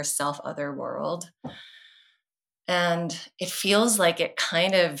interior self other world. And it feels like it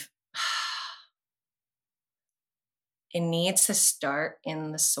kind of it needs to start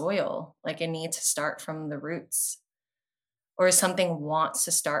in the soil, like it needs to start from the roots, or something wants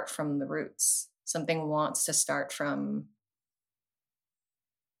to start from the roots. Something wants to start from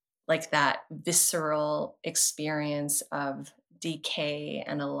like that visceral experience of decay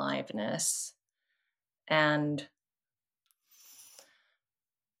and aliveness. And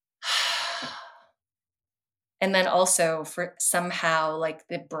and then also for somehow like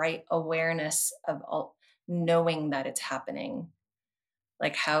the bright awareness of all, knowing that it's happening.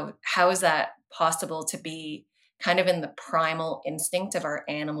 Like how is that possible to be kind of in the primal instinct of our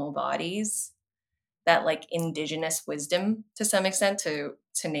animal bodies, that like indigenous wisdom to some extent, to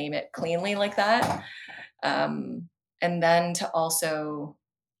name it cleanly like that, and then to also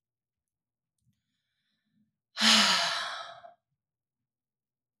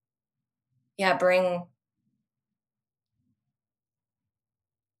yeah, bring,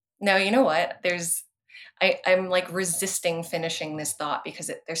 no, you know what, I'm like resisting finishing this thought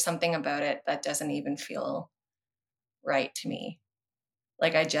because there's something about it that doesn't even feel right to me.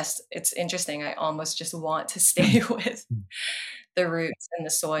 Like it's interesting, I almost just want to stay with the roots and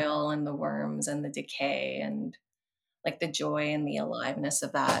the soil and the worms and the decay and like the joy and the aliveness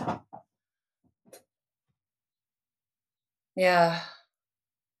of that. Yeah.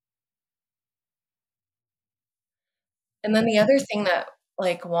 And then the other thing that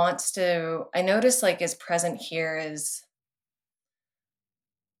like wants to, I notice like is present here is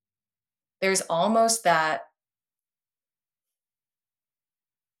there's almost that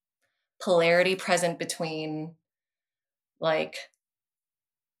polarity present between like,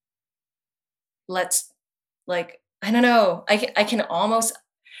 let's like, I don't know, I can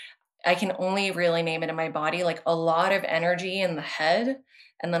only really name it in my body, like a lot of energy in the head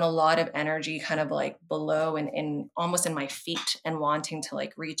and then a lot of energy kind of like below and in almost in my feet and wanting to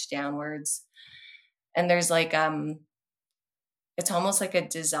like reach downwards. And there's like it's almost like a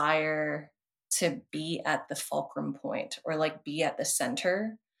desire to be at the fulcrum point or like be at the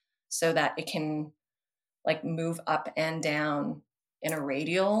center so that it can like move up and down in a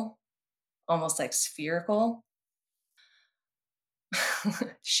radial, almost like spherical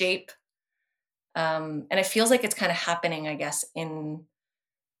shape. And it feels like it's kind of happening, I guess, in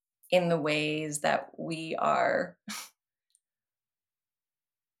the ways that we are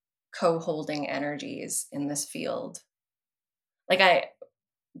co-holding energies in this field. Like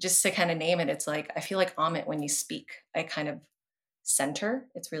just to kind of name it, it's like, I feel like Amit, when you speak, I kind of center.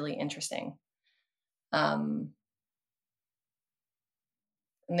 It's really interesting. And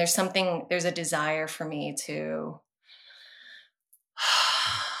there's a desire for me to,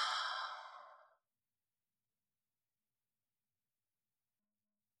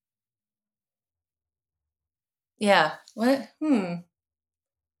 yeah, what?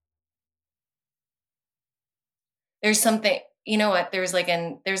 There's something, you know what, there's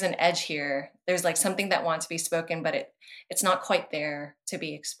an edge here. There's like something that wants to be spoken, but it's not quite there to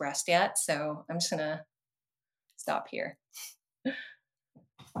be expressed yet. So I'm just gonna stop here.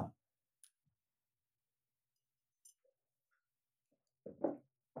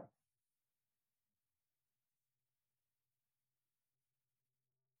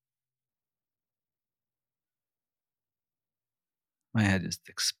 My head just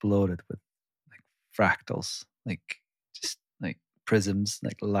exploded with like fractals, like just like prisms,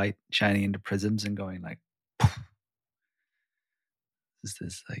 like light shining into prisms and going like, is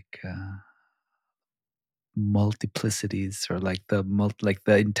this like multiplicities or like like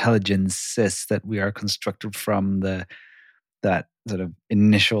the intelligences that we are constructed from that sort of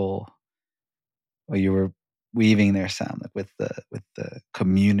initial or you were weaving there, Sam, like with the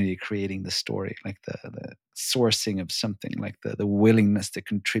community creating the story, like the sourcing of something, like the willingness to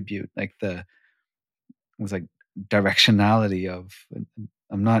contribute, like it was like directionality of.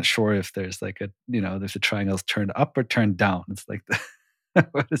 I'm not sure if there's like there's a triangle's turned up or turned down. It's like the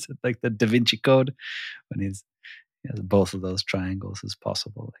what is it, like the Da Vinci Code, when he has both of those triangles as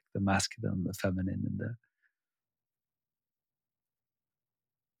possible, like the masculine, the feminine,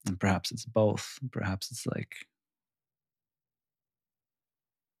 and perhaps it's both. Perhaps it's like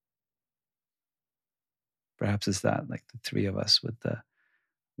perhaps it's that, like the three of us with the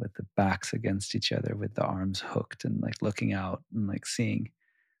backs against each other, with the arms hooked, and like looking out and like seeing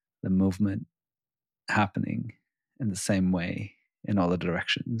the movement happening in the same way in all the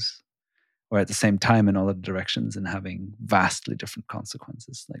directions, or at the same time in all the directions, and having vastly different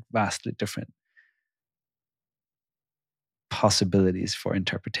consequences, like vastly different possibilities for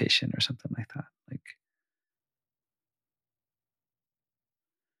interpretation or something like that. Like,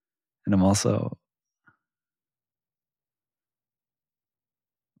 and I'm also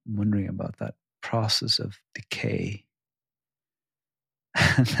wondering about that process of decay.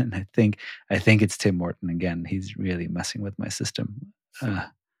 And I think it's Tim Morton again. He's really messing with my system.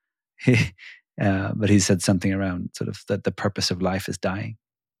 He, but he said something around sort of that the purpose of life is dying,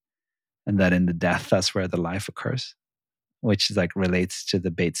 and that in the death that's where the life occurs, which is like relates to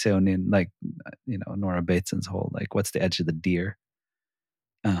the Batesianian, like Nora Bateson's whole like what's the edge of the deer.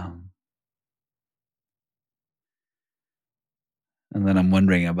 And then I'm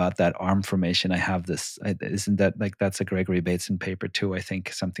wondering about that arm formation. I have this, isn't that like, that's a Gregory Bateson paper too, I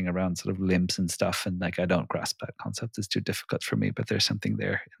think, something around sort of limbs and stuff. And like, I don't grasp that concept. It's too difficult for me, but there's something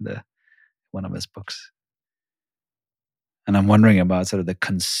there in one of his books. And I'm wondering about sort of the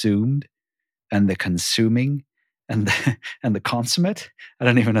consumed and the consuming and and the consummate. I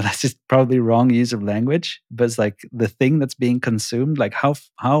don't even know. That's just probably wrong use of language, but it's like the thing that's being consumed. Like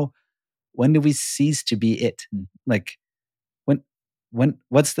when do we cease to be it? Like,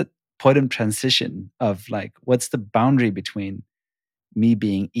 what's the point of transition of like, what's the boundary between me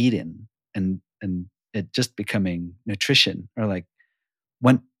being eaten and it just becoming nutrition? Or like,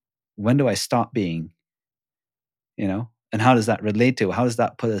 when do I stop being, and how does that relate to, how does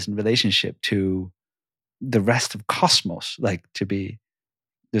that put us in relationship to the rest of cosmos? Like, to be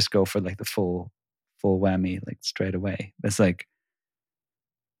just go for like the full whammy, like straight away. It's like,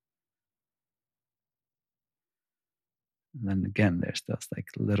 and then again, there's those like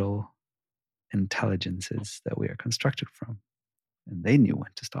little intelligences that we are constructed from, and they knew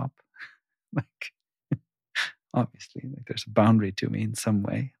when to stop. Like, obviously, like there's a boundary to me in some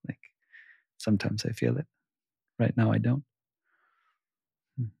way. Like, sometimes I feel it. Right now I don't.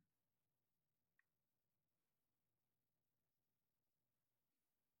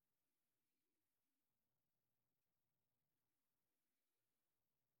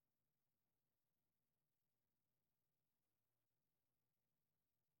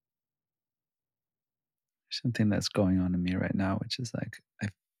 There's something that's going on in me right now, which is like, I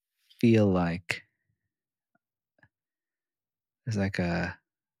feel like there's like a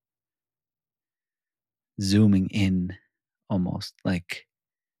zooming in, almost like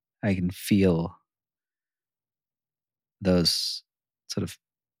I can feel those sort of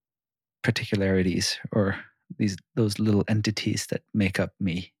particularities, or those little entities that make up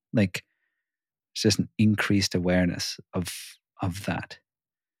me. Like, it's just an increased awareness of that,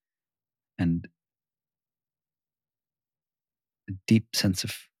 and a deep sense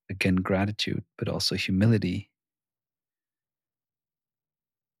of, again, gratitude, but also humility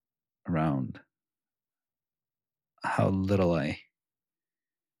around how little I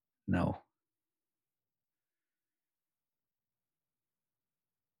know.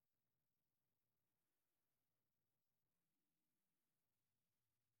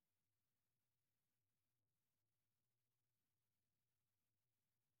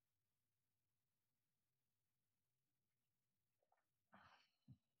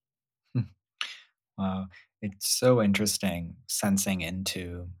 Wow. It's so interesting sensing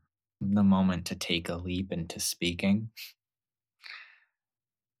into the moment to take a leap into speaking.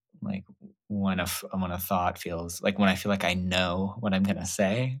 Like when a thought feels like, when I feel like I know what I'm gonna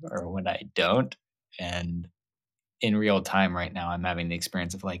say or when I don't. And in real time right now, I'm having the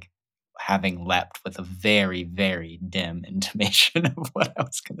experience of like having leapt with a very, very dim intimation of what I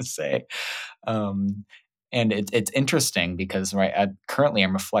was gonna say. Um, and it's interesting because currently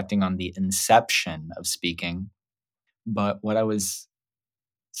I'm reflecting on the inception of speaking, but what I was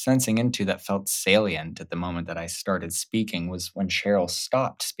sensing into that felt salient at the moment that I started speaking was when Cheryl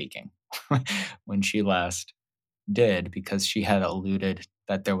stopped speaking, when she last did, because she had alluded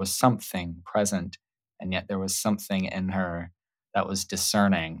that there was something present, and yet there was something in her that was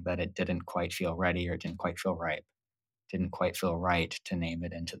discerning that it didn't quite feel ready or it didn't quite feel right, didn't quite feel right to name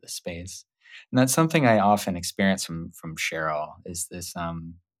it into the space. And that's something I often experience from Cheryl is this I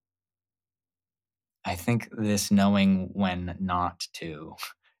think this knowing when not to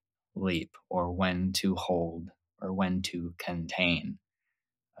leap or when to hold or when to contain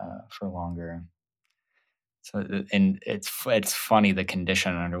for longer. So, and it's funny the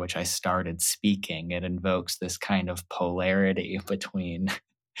condition under which I started speaking. It invokes this kind of polarity between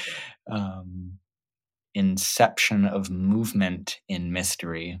um, inception of movement in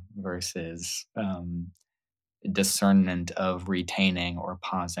mystery versus discernment of retaining or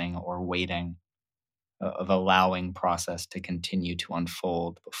pausing or waiting, of allowing process to continue to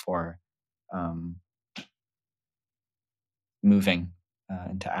unfold before um, moving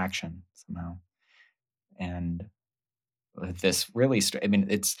into action somehow. And this really, I mean,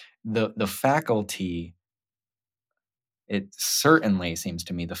 it's the faculty. It certainly seems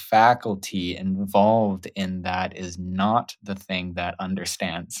to me the faculty involved in that is not the thing that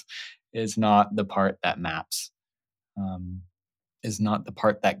understands, is not the part that maps, um, is not the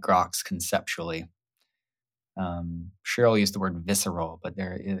part that groks conceptually. Cheryl used the word visceral, but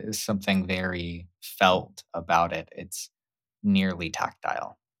there is something very felt about it. It's nearly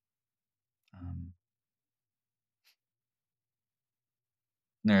tactile. Um,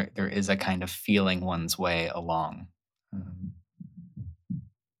 there is a kind of feeling one's way along. Um,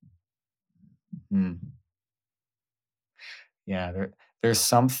 hmm. Yeah, there's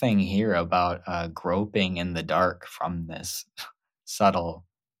something here about groping in the dark from this subtle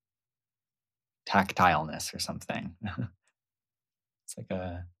tactileness or something. It's like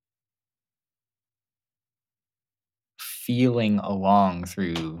a feeling along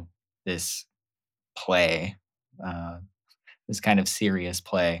through this play, uh, this kind of serious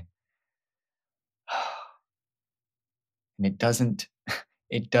play, and it doesn't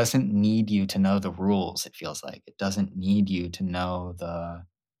need you to know the rules. It feels like it doesn't need you to know the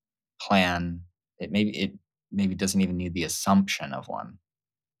plan. It maybe doesn't even need the assumption of one.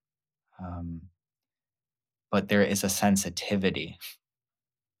 Um, but there is a sensitivity,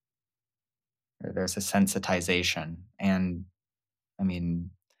 or there's a sensitization, and I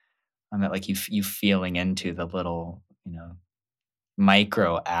mean, I mean, like you feeling into the little,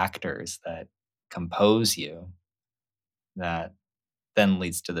 micro actors that compose you, that then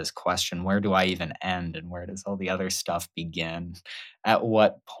leads to this question: where do I even end, and where does all the other stuff begin? At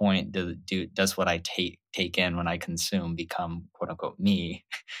what point does what I take in when I consume become quote unquote me?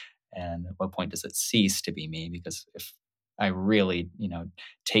 And at what point does it cease to be me? Because if I really,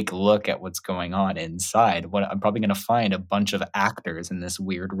 take a look at what's going on inside, what I'm probably going to find a bunch of actors in this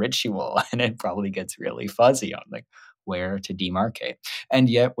weird ritual, and it probably gets really fuzzy on like where to demarcate. And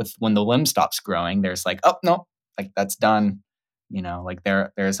yet, when the limb stops growing, there's like, oh no, like that's done. Like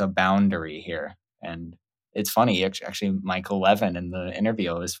there's a boundary here, and it's funny. Actually, Michael Levin in the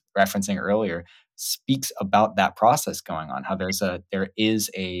interview I was referencing earlier speaks about that process going on. How there is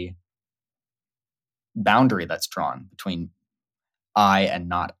a boundary that's drawn between I and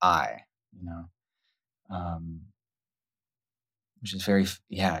not I, you know, um, which is very,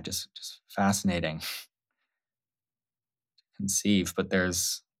 yeah, just fascinating to conceive. But I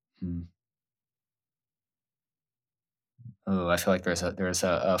feel like there's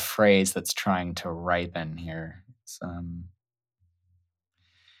a phrase that's trying to ripen here.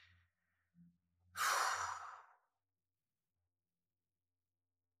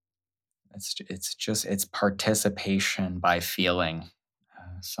 It's participation by feeling,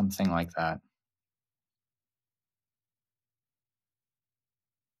 something like that.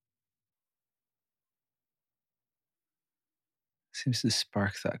 Seems to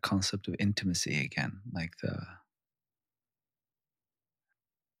spark that concept of intimacy again, like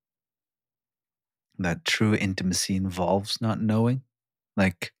that true intimacy involves not knowing.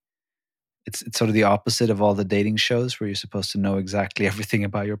 Like it's sort of the opposite of all the dating shows where you're supposed to know exactly everything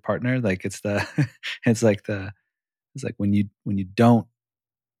about your partner. Like it's the it's like the it's like when you don't,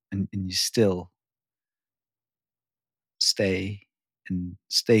 and you still stay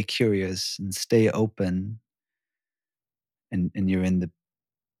curious and stay open, and you're in the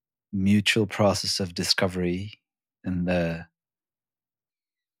mutual process of discovery, and the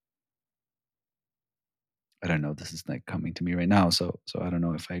I don't know, this is like coming to me right now, so I don't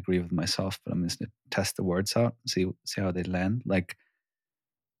know if I agree with myself, but I'm just gonna test the words out, see how they land. Like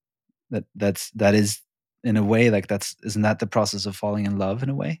that is in a way, like isn't that the process of falling in love in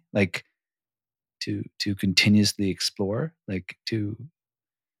a way? Like to continuously explore, like to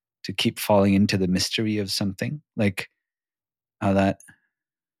keep falling into the mystery of something, like how that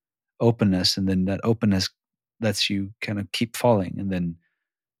openness, and then that openness lets you kind of keep falling, and then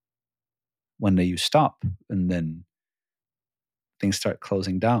one day you stop, and then things start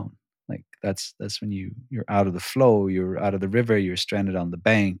closing down. Like that's when you're out of the flow, you're out of the river, you're stranded on the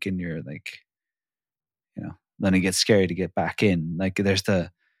bank, and you're like, then it gets scary to get back in. Like there's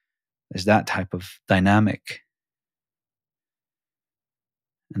that type of dynamic.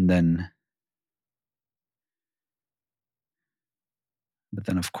 And then, but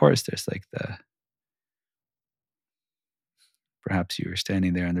then of course there's like perhaps you're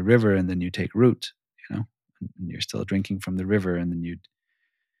standing there in the river and then you take root, and you're still drinking from the river, and then you'd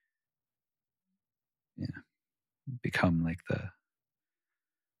become like the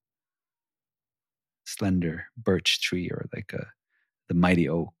slender birch tree, or like the mighty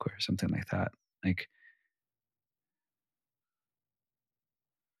oak or something like that. Like,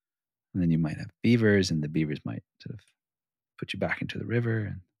 and then you might have beavers, and the beavers might sort of put you back into the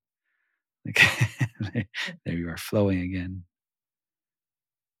river, and like there you are flowing again.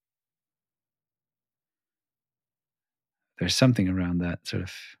 There's something around that sort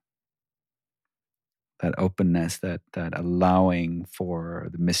of that openness, that allowing for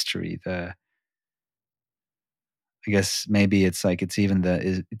the mystery. I guess maybe it's like it's even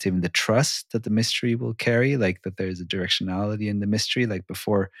the trust that the mystery will carry, like that there's a directionality in the mystery, like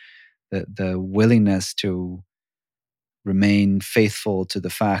before the willingness to remain faithful to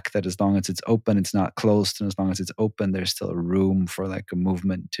the fact that as long as it's open, it's not closed, and as long as it's open, there's still room for like a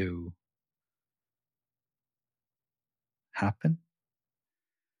movement to happen.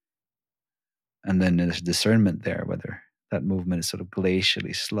 And then there's discernment there, whether that movement is sort of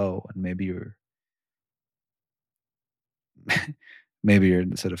glacially slow, and maybe you're maybe you're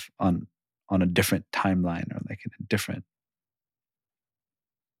sort of on a different timeline, or like in a different,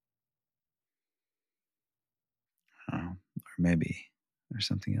 I don't know, or maybe there's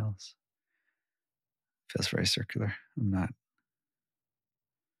something else. Feels very circular. I'm not.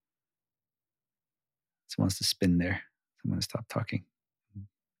 Someone wants to spin there. I'm going to stop talking.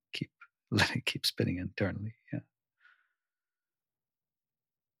 Keep let it keep spinning internally. Yeah.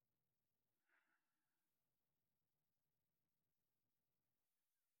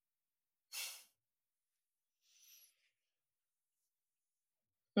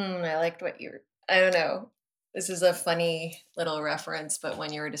 I liked what I don't know. This is a funny little reference, but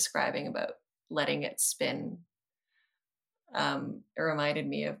when you were describing about letting it spin, it reminded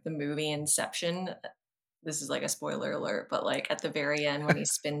me of the movie Inception. This is like a spoiler alert, but like at the very end when he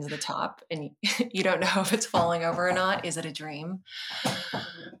spins the top and you don't know if it's falling over or not, is it a dream?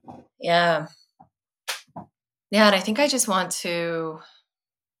 Yeah. Yeah, and I think I just want to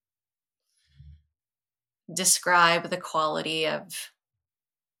describe the quality of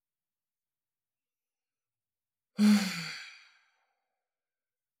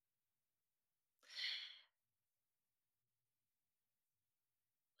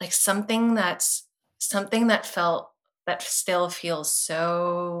like something that still feels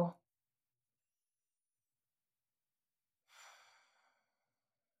so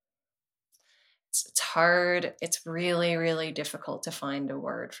it's hard. It's really, really difficult to find a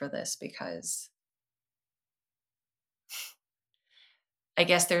word for this, because I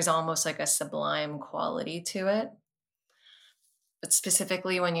guess there's almost like a sublime quality to it. But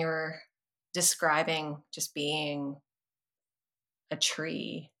specifically when you were describing just being a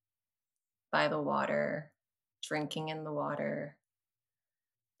tree by the water, drinking in the water,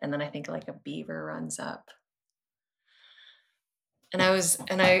 and then I think like a beaver runs up. And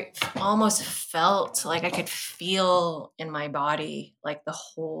I almost felt like I could feel in my body like the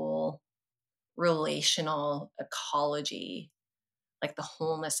whole relational ecology, like the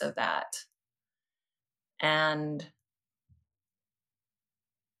wholeness of that. And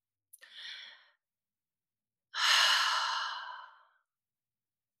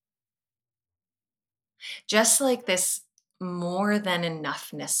just like this more than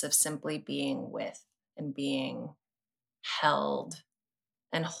enoughness of simply being with and being held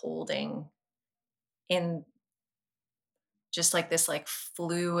and holding in just like this like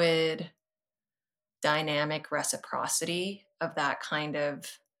fluid dynamic reciprocity of that kind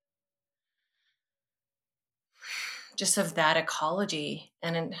of just of that ecology.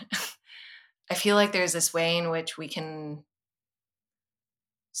 I feel like there's this way in which we can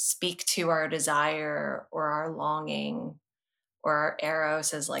speak to our desire or our longing or our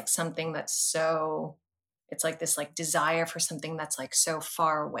eros as like something that's so, it's like this like desire for something that's like so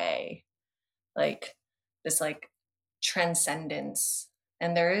far away, like this like transcendence.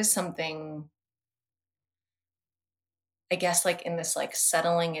 And there is something, I guess, like in this like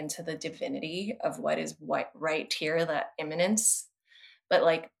settling into the divinity of what is right here, that immanence. but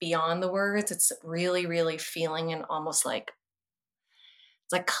like beyond the words, it's really, really feeling and almost like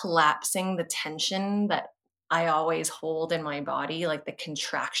it's like collapsing the tension that I always hold in my body, like the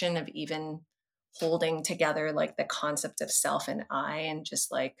contraction of even holding together like the concept of self and I, and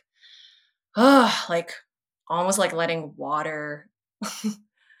just like almost like letting water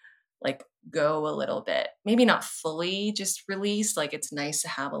like go a little bit. Maybe not fully just release. Like it's nice to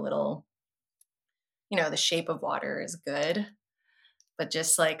have a little, the shape of water is good, but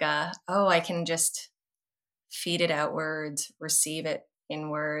just like, oh, I can just feed it outwards, receive it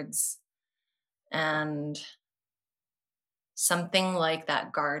inwards. And something like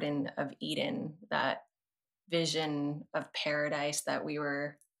that Garden of Eden, that vision of paradise that we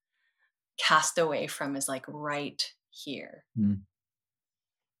were cast away from, is like right here. Mm.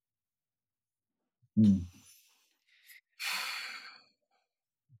 Mm.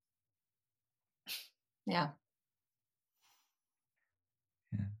 Yeah.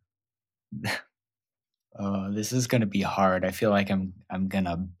 Yeah. Oh, this is gonna be hard. I feel like I'm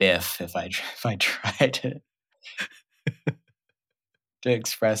gonna biff if I if I try to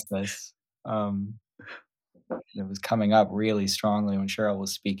express this. Um, it was coming up really strongly when Cheryl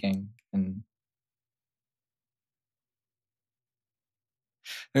was speaking, and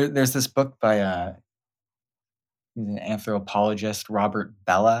there's this book by he's an anthropologist, Robert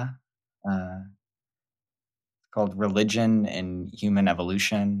Bella, uh, called "Religion and Human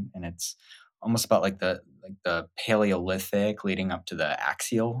Evolution," and it's almost about like the Paleolithic leading up to the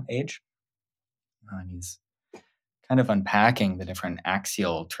Axial Age. And he's kind of unpacking the different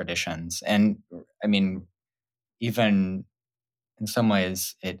axial traditions. And I mean, even in some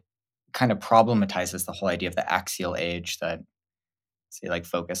ways, it kind of problematizes the whole idea of the axial age that, say, like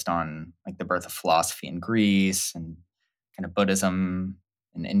focused on like the birth of philosophy in Greece and kind of Buddhism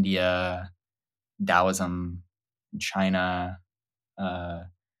in India, Taoism in China,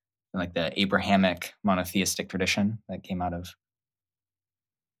 and like the Abrahamic monotheistic tradition that came out of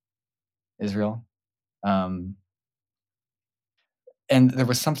Israel. Um, and there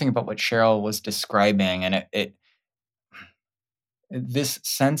was something about what Cheryl was describing, and it this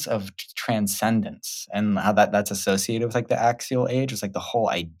sense of transcendence and how that's associated with like the axial age is like the whole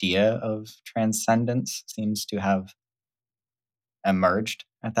idea of transcendence seems to have emerged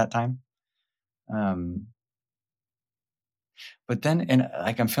at that time. Um, but then, and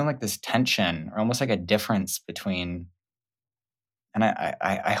like I'm feeling like this tension or almost like a difference between, and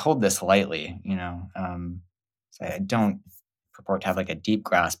I hold this lightly, so I don't purport to have like a deep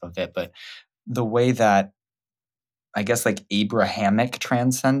grasp of it, but the way that I guess like Abrahamic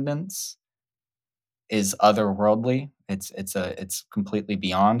transcendence is otherworldly. It's completely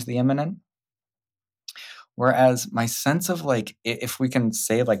beyond the immanent. Whereas my sense of like if we can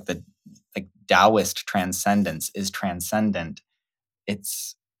say like the like Taoist transcendence is transcendent,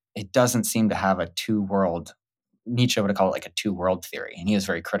 it's it doesn't seem to have a two world. Nietzsche would call it like a two world theory, and he was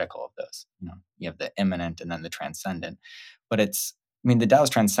very critical of those. You have the immanent and then the transcendent, but it's I mean the Tao is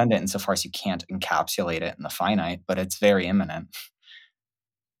transcendent insofar as you can't encapsulate it in the finite, but it's very immanent.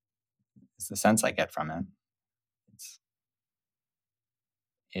 It's the sense I get from it.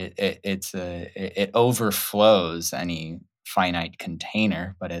 It's it overflows any finite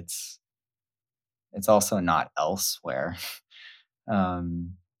container, but it's also not elsewhere.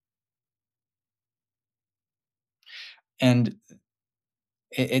 Um, and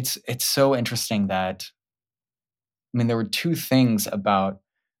it's so interesting that I mean there were two things about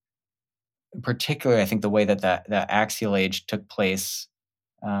particularly I think the way that axial age took place.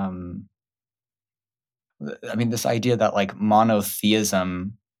 Um, I mean this idea that like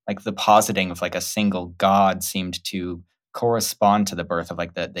monotheism, like the positing of like a single god, seemed to correspond to the birth of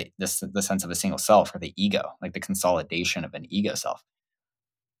like the sense of a single self or the ego, like the consolidation of an ego self.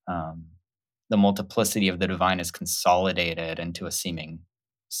 Um, the multiplicity of the divine is consolidated into a seeming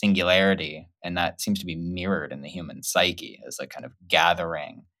singularity, and that seems to be mirrored in the human psyche as a kind of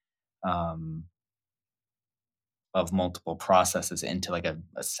gathering um, of multiple processes into like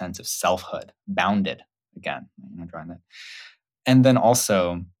a sense of selfhood, bounded again. Drawing that, and then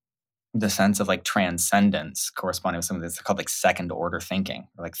also the sense of like transcendence corresponding with something that's called like second order thinking,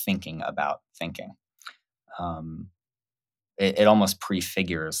 or like thinking about thinking. Um, it almost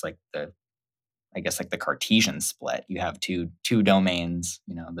prefigures like the I guess like the Cartesian split. You have two domains,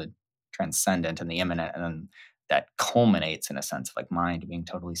 the transcendent and the immanent, and then that culminates in a sense of like mind being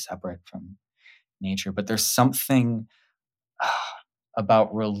totally separate from nature. But there's something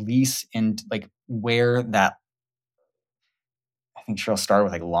about release in like where that I think Cheryl started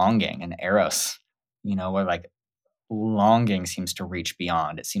with like longing and eros, where like longing seems to reach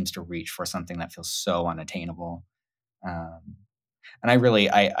beyond. It seems to reach for something that feels so unattainable. Um, And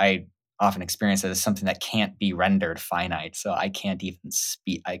I often experience it as something that can't be rendered finite. So I can't even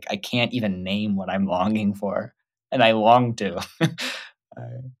speak. I can't even name what I'm longing for, and I long to. I,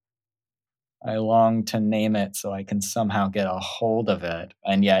 I long to name it so I can somehow get a hold of it,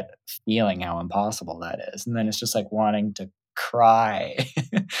 and yet feeling how impossible that is. And then it's just like wanting to cry.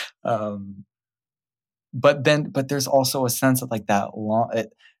 um, but there's also a sense of like that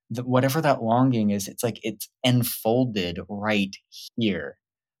whatever that longing is, it's like it's enfolded right here.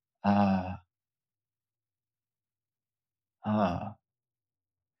 Uh, uh,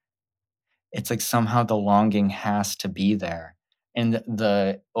 it's like somehow the longing has to be there. And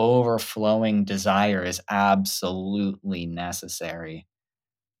the overflowing desire is absolutely necessary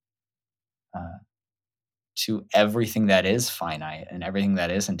uh, to everything that is finite and everything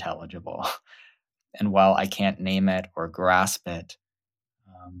that is intelligible. And while I can't name it or grasp it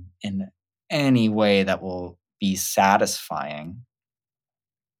in any way that will be satisfying,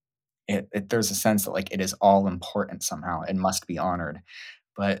 there's a sense that like it is all important somehow and must be honored.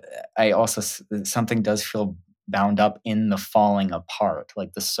 But I also something does feel bound up in the falling apart,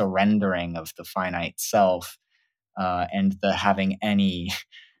 like the surrendering of the finite self, and the having any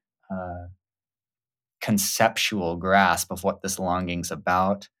uh, conceptual grasp of what this longing's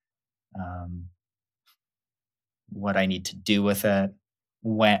about, um, what I need to do with it,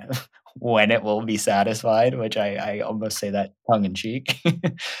 when when it will be satisfied, which I almost say that tongue in cheek.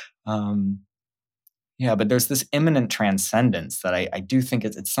 um, Yeah, but there's this imminent transcendence that I do think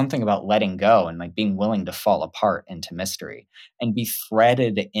it's something about letting go and like being willing to fall apart into mystery and be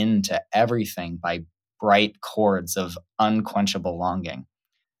threaded into everything by bright chords of unquenchable longing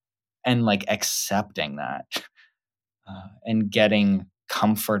and like accepting that and getting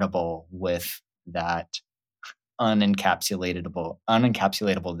comfortable with that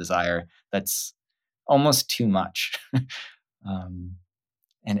unencapsulatable desire that's almost too much. um,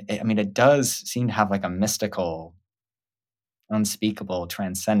 I mean, it does seem to have like a mystical unspeakable,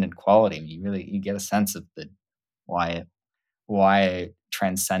 transcendent quality. I mean, you get a sense of the why why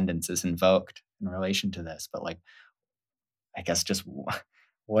transcendence is invoked in relation to this. But like, I guess just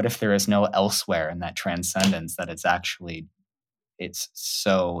what if there is no elsewhere in that transcendence that it's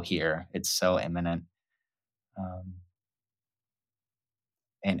so here, it's so imminent. Um,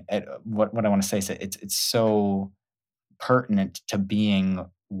 what I want to say is that it's so pertinent to being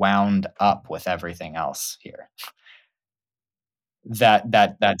wound up with everything else here.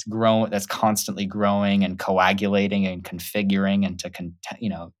 That's constantly growing and coagulating and configuring into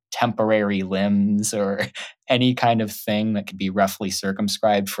temporary limbs or any kind of thing that could be roughly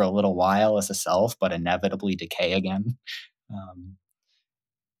circumscribed for a little while as a self, but inevitably decay again. Um,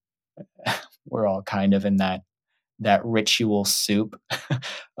 we're all kind of in that ritual soup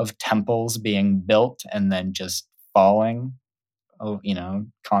of temples being built and then just falling,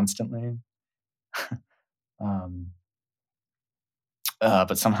 constantly. Um,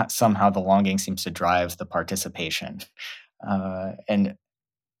 but somehow the longing seems to drive the participation. And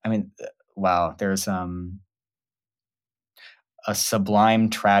I mean, wow, there's a sublime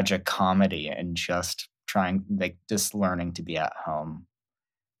tragic comedy in just trying, like, just learning to be at home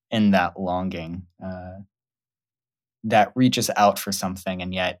in that longing that reaches out for something,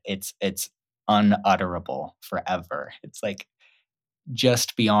 and yet it's unutterable forever. It's like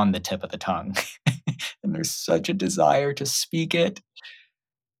just beyond the tip of the tongue, and there's such a desire to speak it.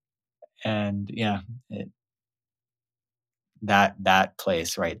 And yeah, that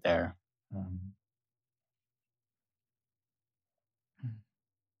place right there. Um,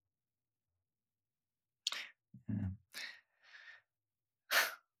 yeah.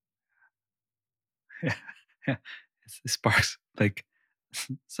 Yeah, yeah. It sparks like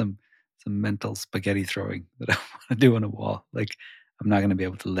some mental spaghetti throwing that I want to do on a wall. Like I'm not going to be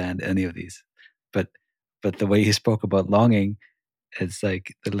able to land any of these, but the way he spoke about longing, it's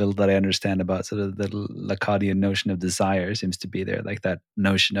like the little that I understand about sort of the Lacanian notion of desire seems to be there, like that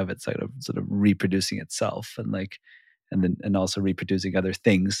notion of it sort of reproducing itself and like and also reproducing other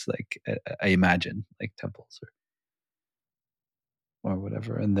things, like I imagine like temples or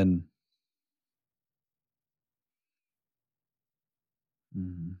whatever, and then.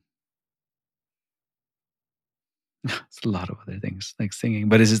 Mm. It's a lot of other things like singing,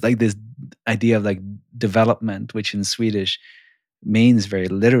 but it's just like this idea of like development, which in Swedish means very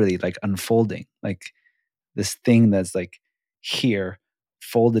literally like unfolding, like this thing that's like here,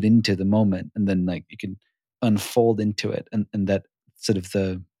 folded into the moment, and then like you can unfold into it, and that sort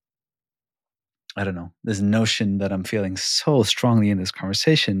of I don't know, this notion that I'm feeling so strongly in this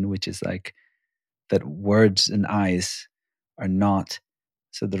conversation, which is like that words and eyes are not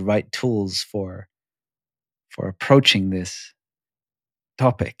so the right tools for approaching this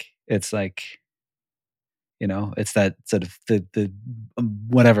topic. It's like, it's that sort of the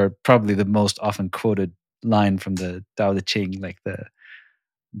whatever, probably the most often quoted line from the Tao Te Ching, like the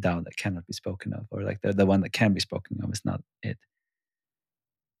Tao that cannot be spoken of, or like the one that can be spoken of is not it.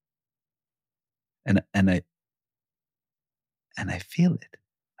 And I feel it.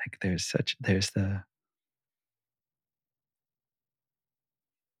 Like there's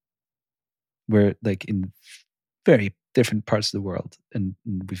we're like in very different parts of the world, and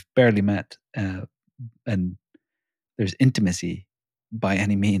we've barely met, and there's intimacy by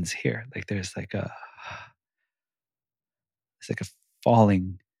any means here. Like it's like a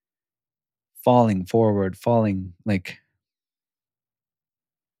falling forward, falling, like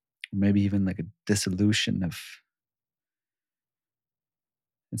maybe even like a dissolution of,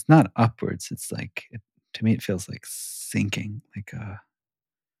 it's not upwards, it's like to me it feels like sinking, like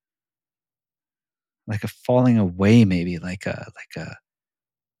a falling away, maybe like the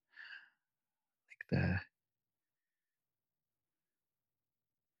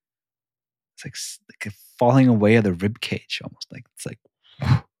it's like a falling away of the rib cage, almost like it's like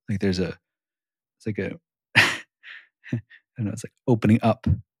like there's a it's like a I don't know, it's like opening up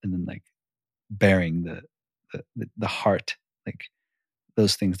and then like bearing the heart, like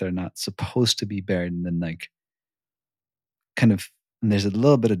those things that are not supposed to be buried, and then like kind of, and there's a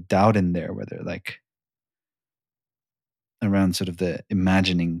little bit of doubt in there where they're like around sort of the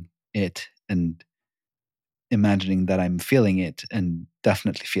imagining it and imagining that I'm feeling it and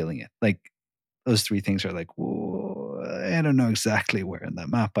definitely feeling it. Like those three things are like, whoa, I don't know exactly where in that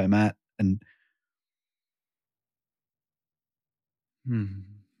map I'm at. And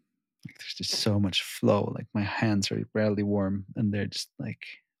like there's just so much flow. Like my hands are barely warm and they're just like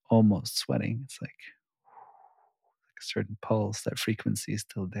almost sweating. It's like a certain pulse, that frequency is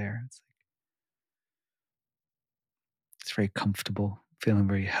still there. It's very comfortable, feeling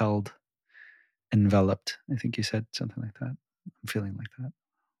very held, enveloped. I think you said something like that. I'm feeling like that.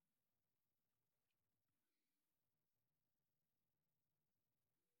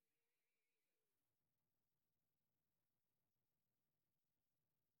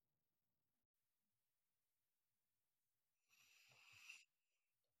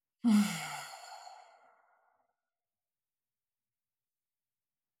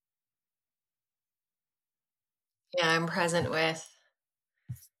 Yeah, I'm present with,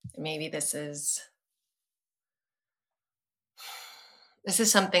 maybe this is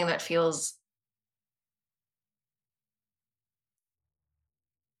something that feels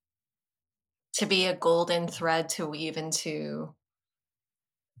to be a golden thread to weave into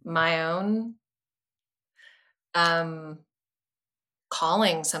my own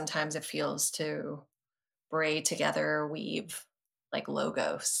calling. Sometimes it feels to braid together, weave like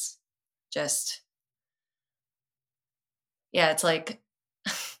logos. Just, yeah, it's like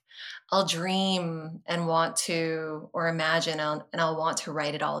I'll dream and want to, or imagine, and I'll want to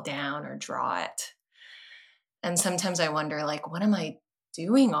write it all down or draw it. And sometimes I wonder, like, what am I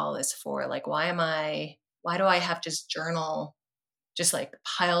doing all this for? Like, why do I have just journal, just like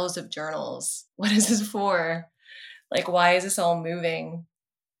piles of journals? What is this for? Like, why is this all moving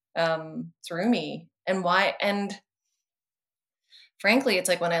through me? And why? And frankly, it's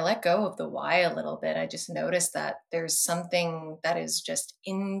like when I let go of the why a little bit, I just notice that there's something that is just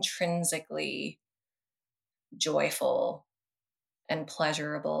intrinsically joyful and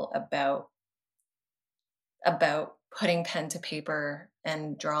pleasurable about putting pen to paper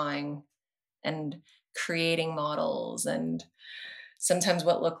and drawing and creating models, and sometimes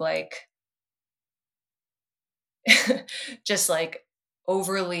what look like just like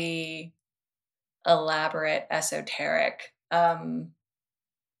overly elaborate esoteric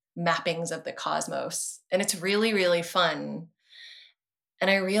mappings of the cosmos. And it's really, really fun. And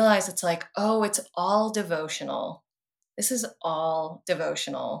I realize it's like, oh, it's all devotional. This is all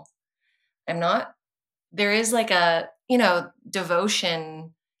devotional. I'm not, there is like a,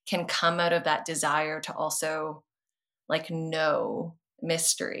 devotion can come out of that desire to also like know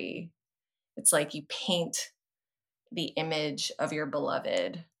mystery. It's like you paint the image of your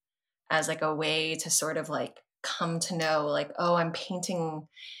beloved as like a way to sort of like come to know, like, oh, I'm painting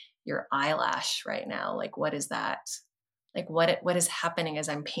your eyelash right now. Like, what is that? Like, what is happening as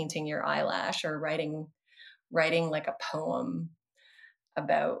I'm painting your eyelash, or writing like a poem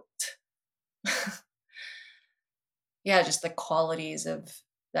about yeah, just the qualities of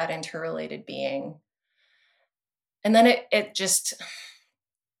that interrelated being. And then it just,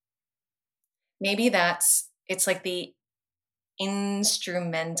 maybe it's like the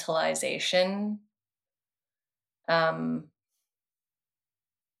instrumentalization um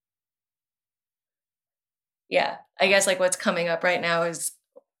yeah, I guess like what's coming up right now is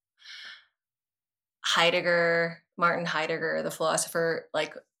Martin Heidegger, the philosopher.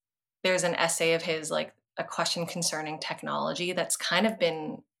 Like there's an essay of his, like a question concerning technology that's kind of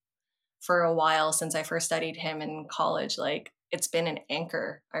been for a while since I first studied him in college. Like it's been an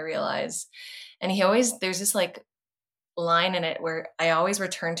anchor, I realize. And there's this like line in it where I always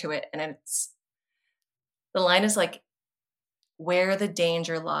return to it. And the line is like, where the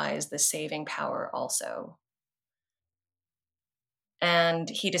danger lies, the saving power also. And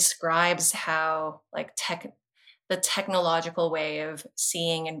he describes how like the technological way of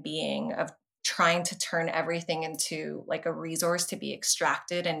seeing and being, of trying to turn everything into like a resource to be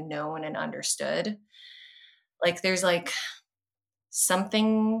extracted and known and understood. Like there's like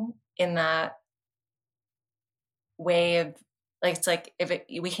something in that way of like, it's like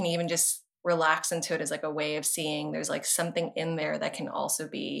we can even just relax into it as like a way of seeing. There's like something in there that can also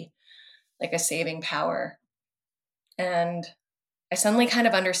be like a saving power. And I suddenly kind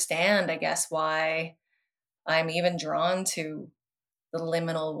of understand, I guess, why I'm even drawn to the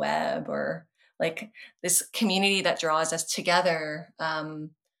liminal web, or like this community that draws us together.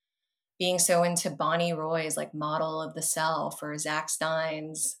 Being so into Bonnie Roy's like model of the self, or Zach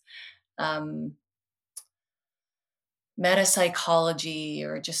Stein's meta psychology,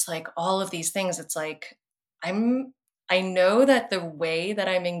 or just like all of these things. It's like I know that the way that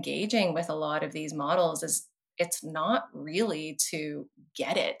I'm engaging with a lot of these models is, it's not really to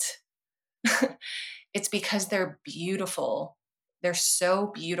get it. It's because they're beautiful. They're so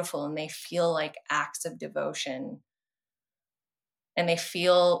beautiful, and they feel like acts of devotion. And they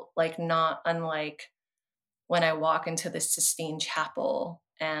feel like not unlike when I walk into the Sistine Chapel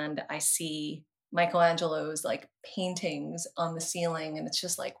and I see Michelangelo's like paintings on the ceiling. And it's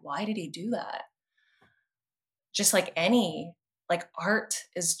just like, why did he do that? Just like any, like art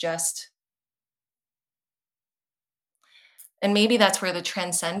is just, and maybe that's where the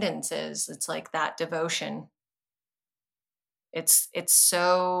transcendence is. It's like that devotion. It's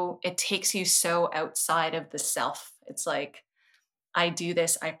so, it takes you so outside of the self. It's like, I do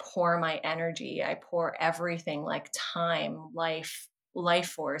this, I pour my energy, I pour everything, like time, life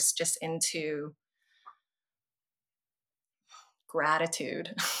force, just into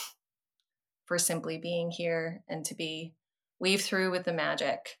gratitude for simply being here and to be weave through with the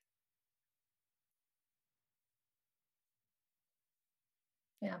magic.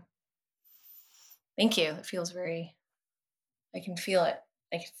 Yeah. Thank you. It feels very, I can feel it.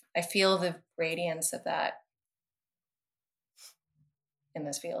 I feel the radiance of that in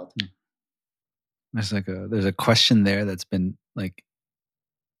this field. There's a question there that's been like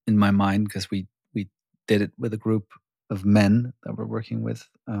in my mind, because we did it with a group of men that we're working with,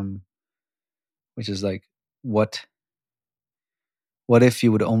 which is like, what if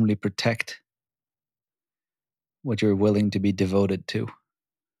you would only protect what you're willing to be devoted to?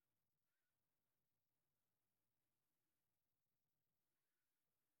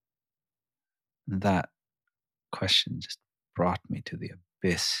 And that question just brought me to the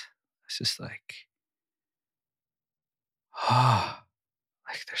abyss. It's just like,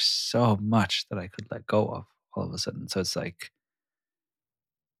 like there's so much that I could let go of all of a sudden. So it's like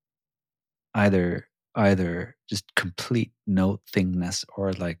either just complete no thingness,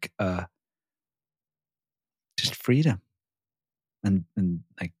 or like just freedom. And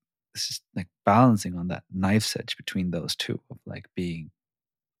like this is like balancing on that knife's edge between those two, of like being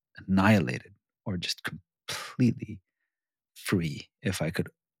annihilated or just completely free if I could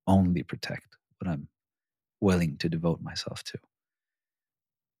only protect what I'm willing to devote myself to.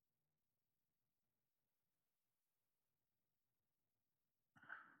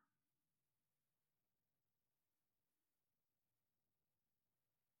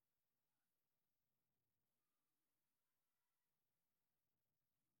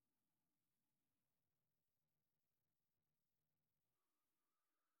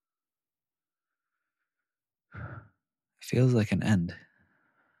 It feels like an end.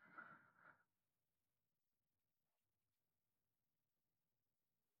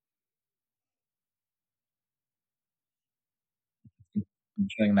 I'm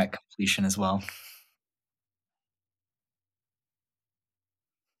feeling that completion as well.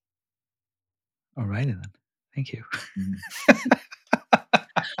 All righty then. Thank you.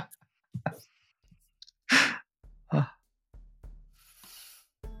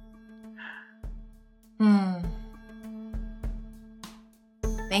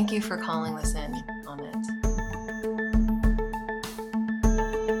 Thank you for calling this in, Amit.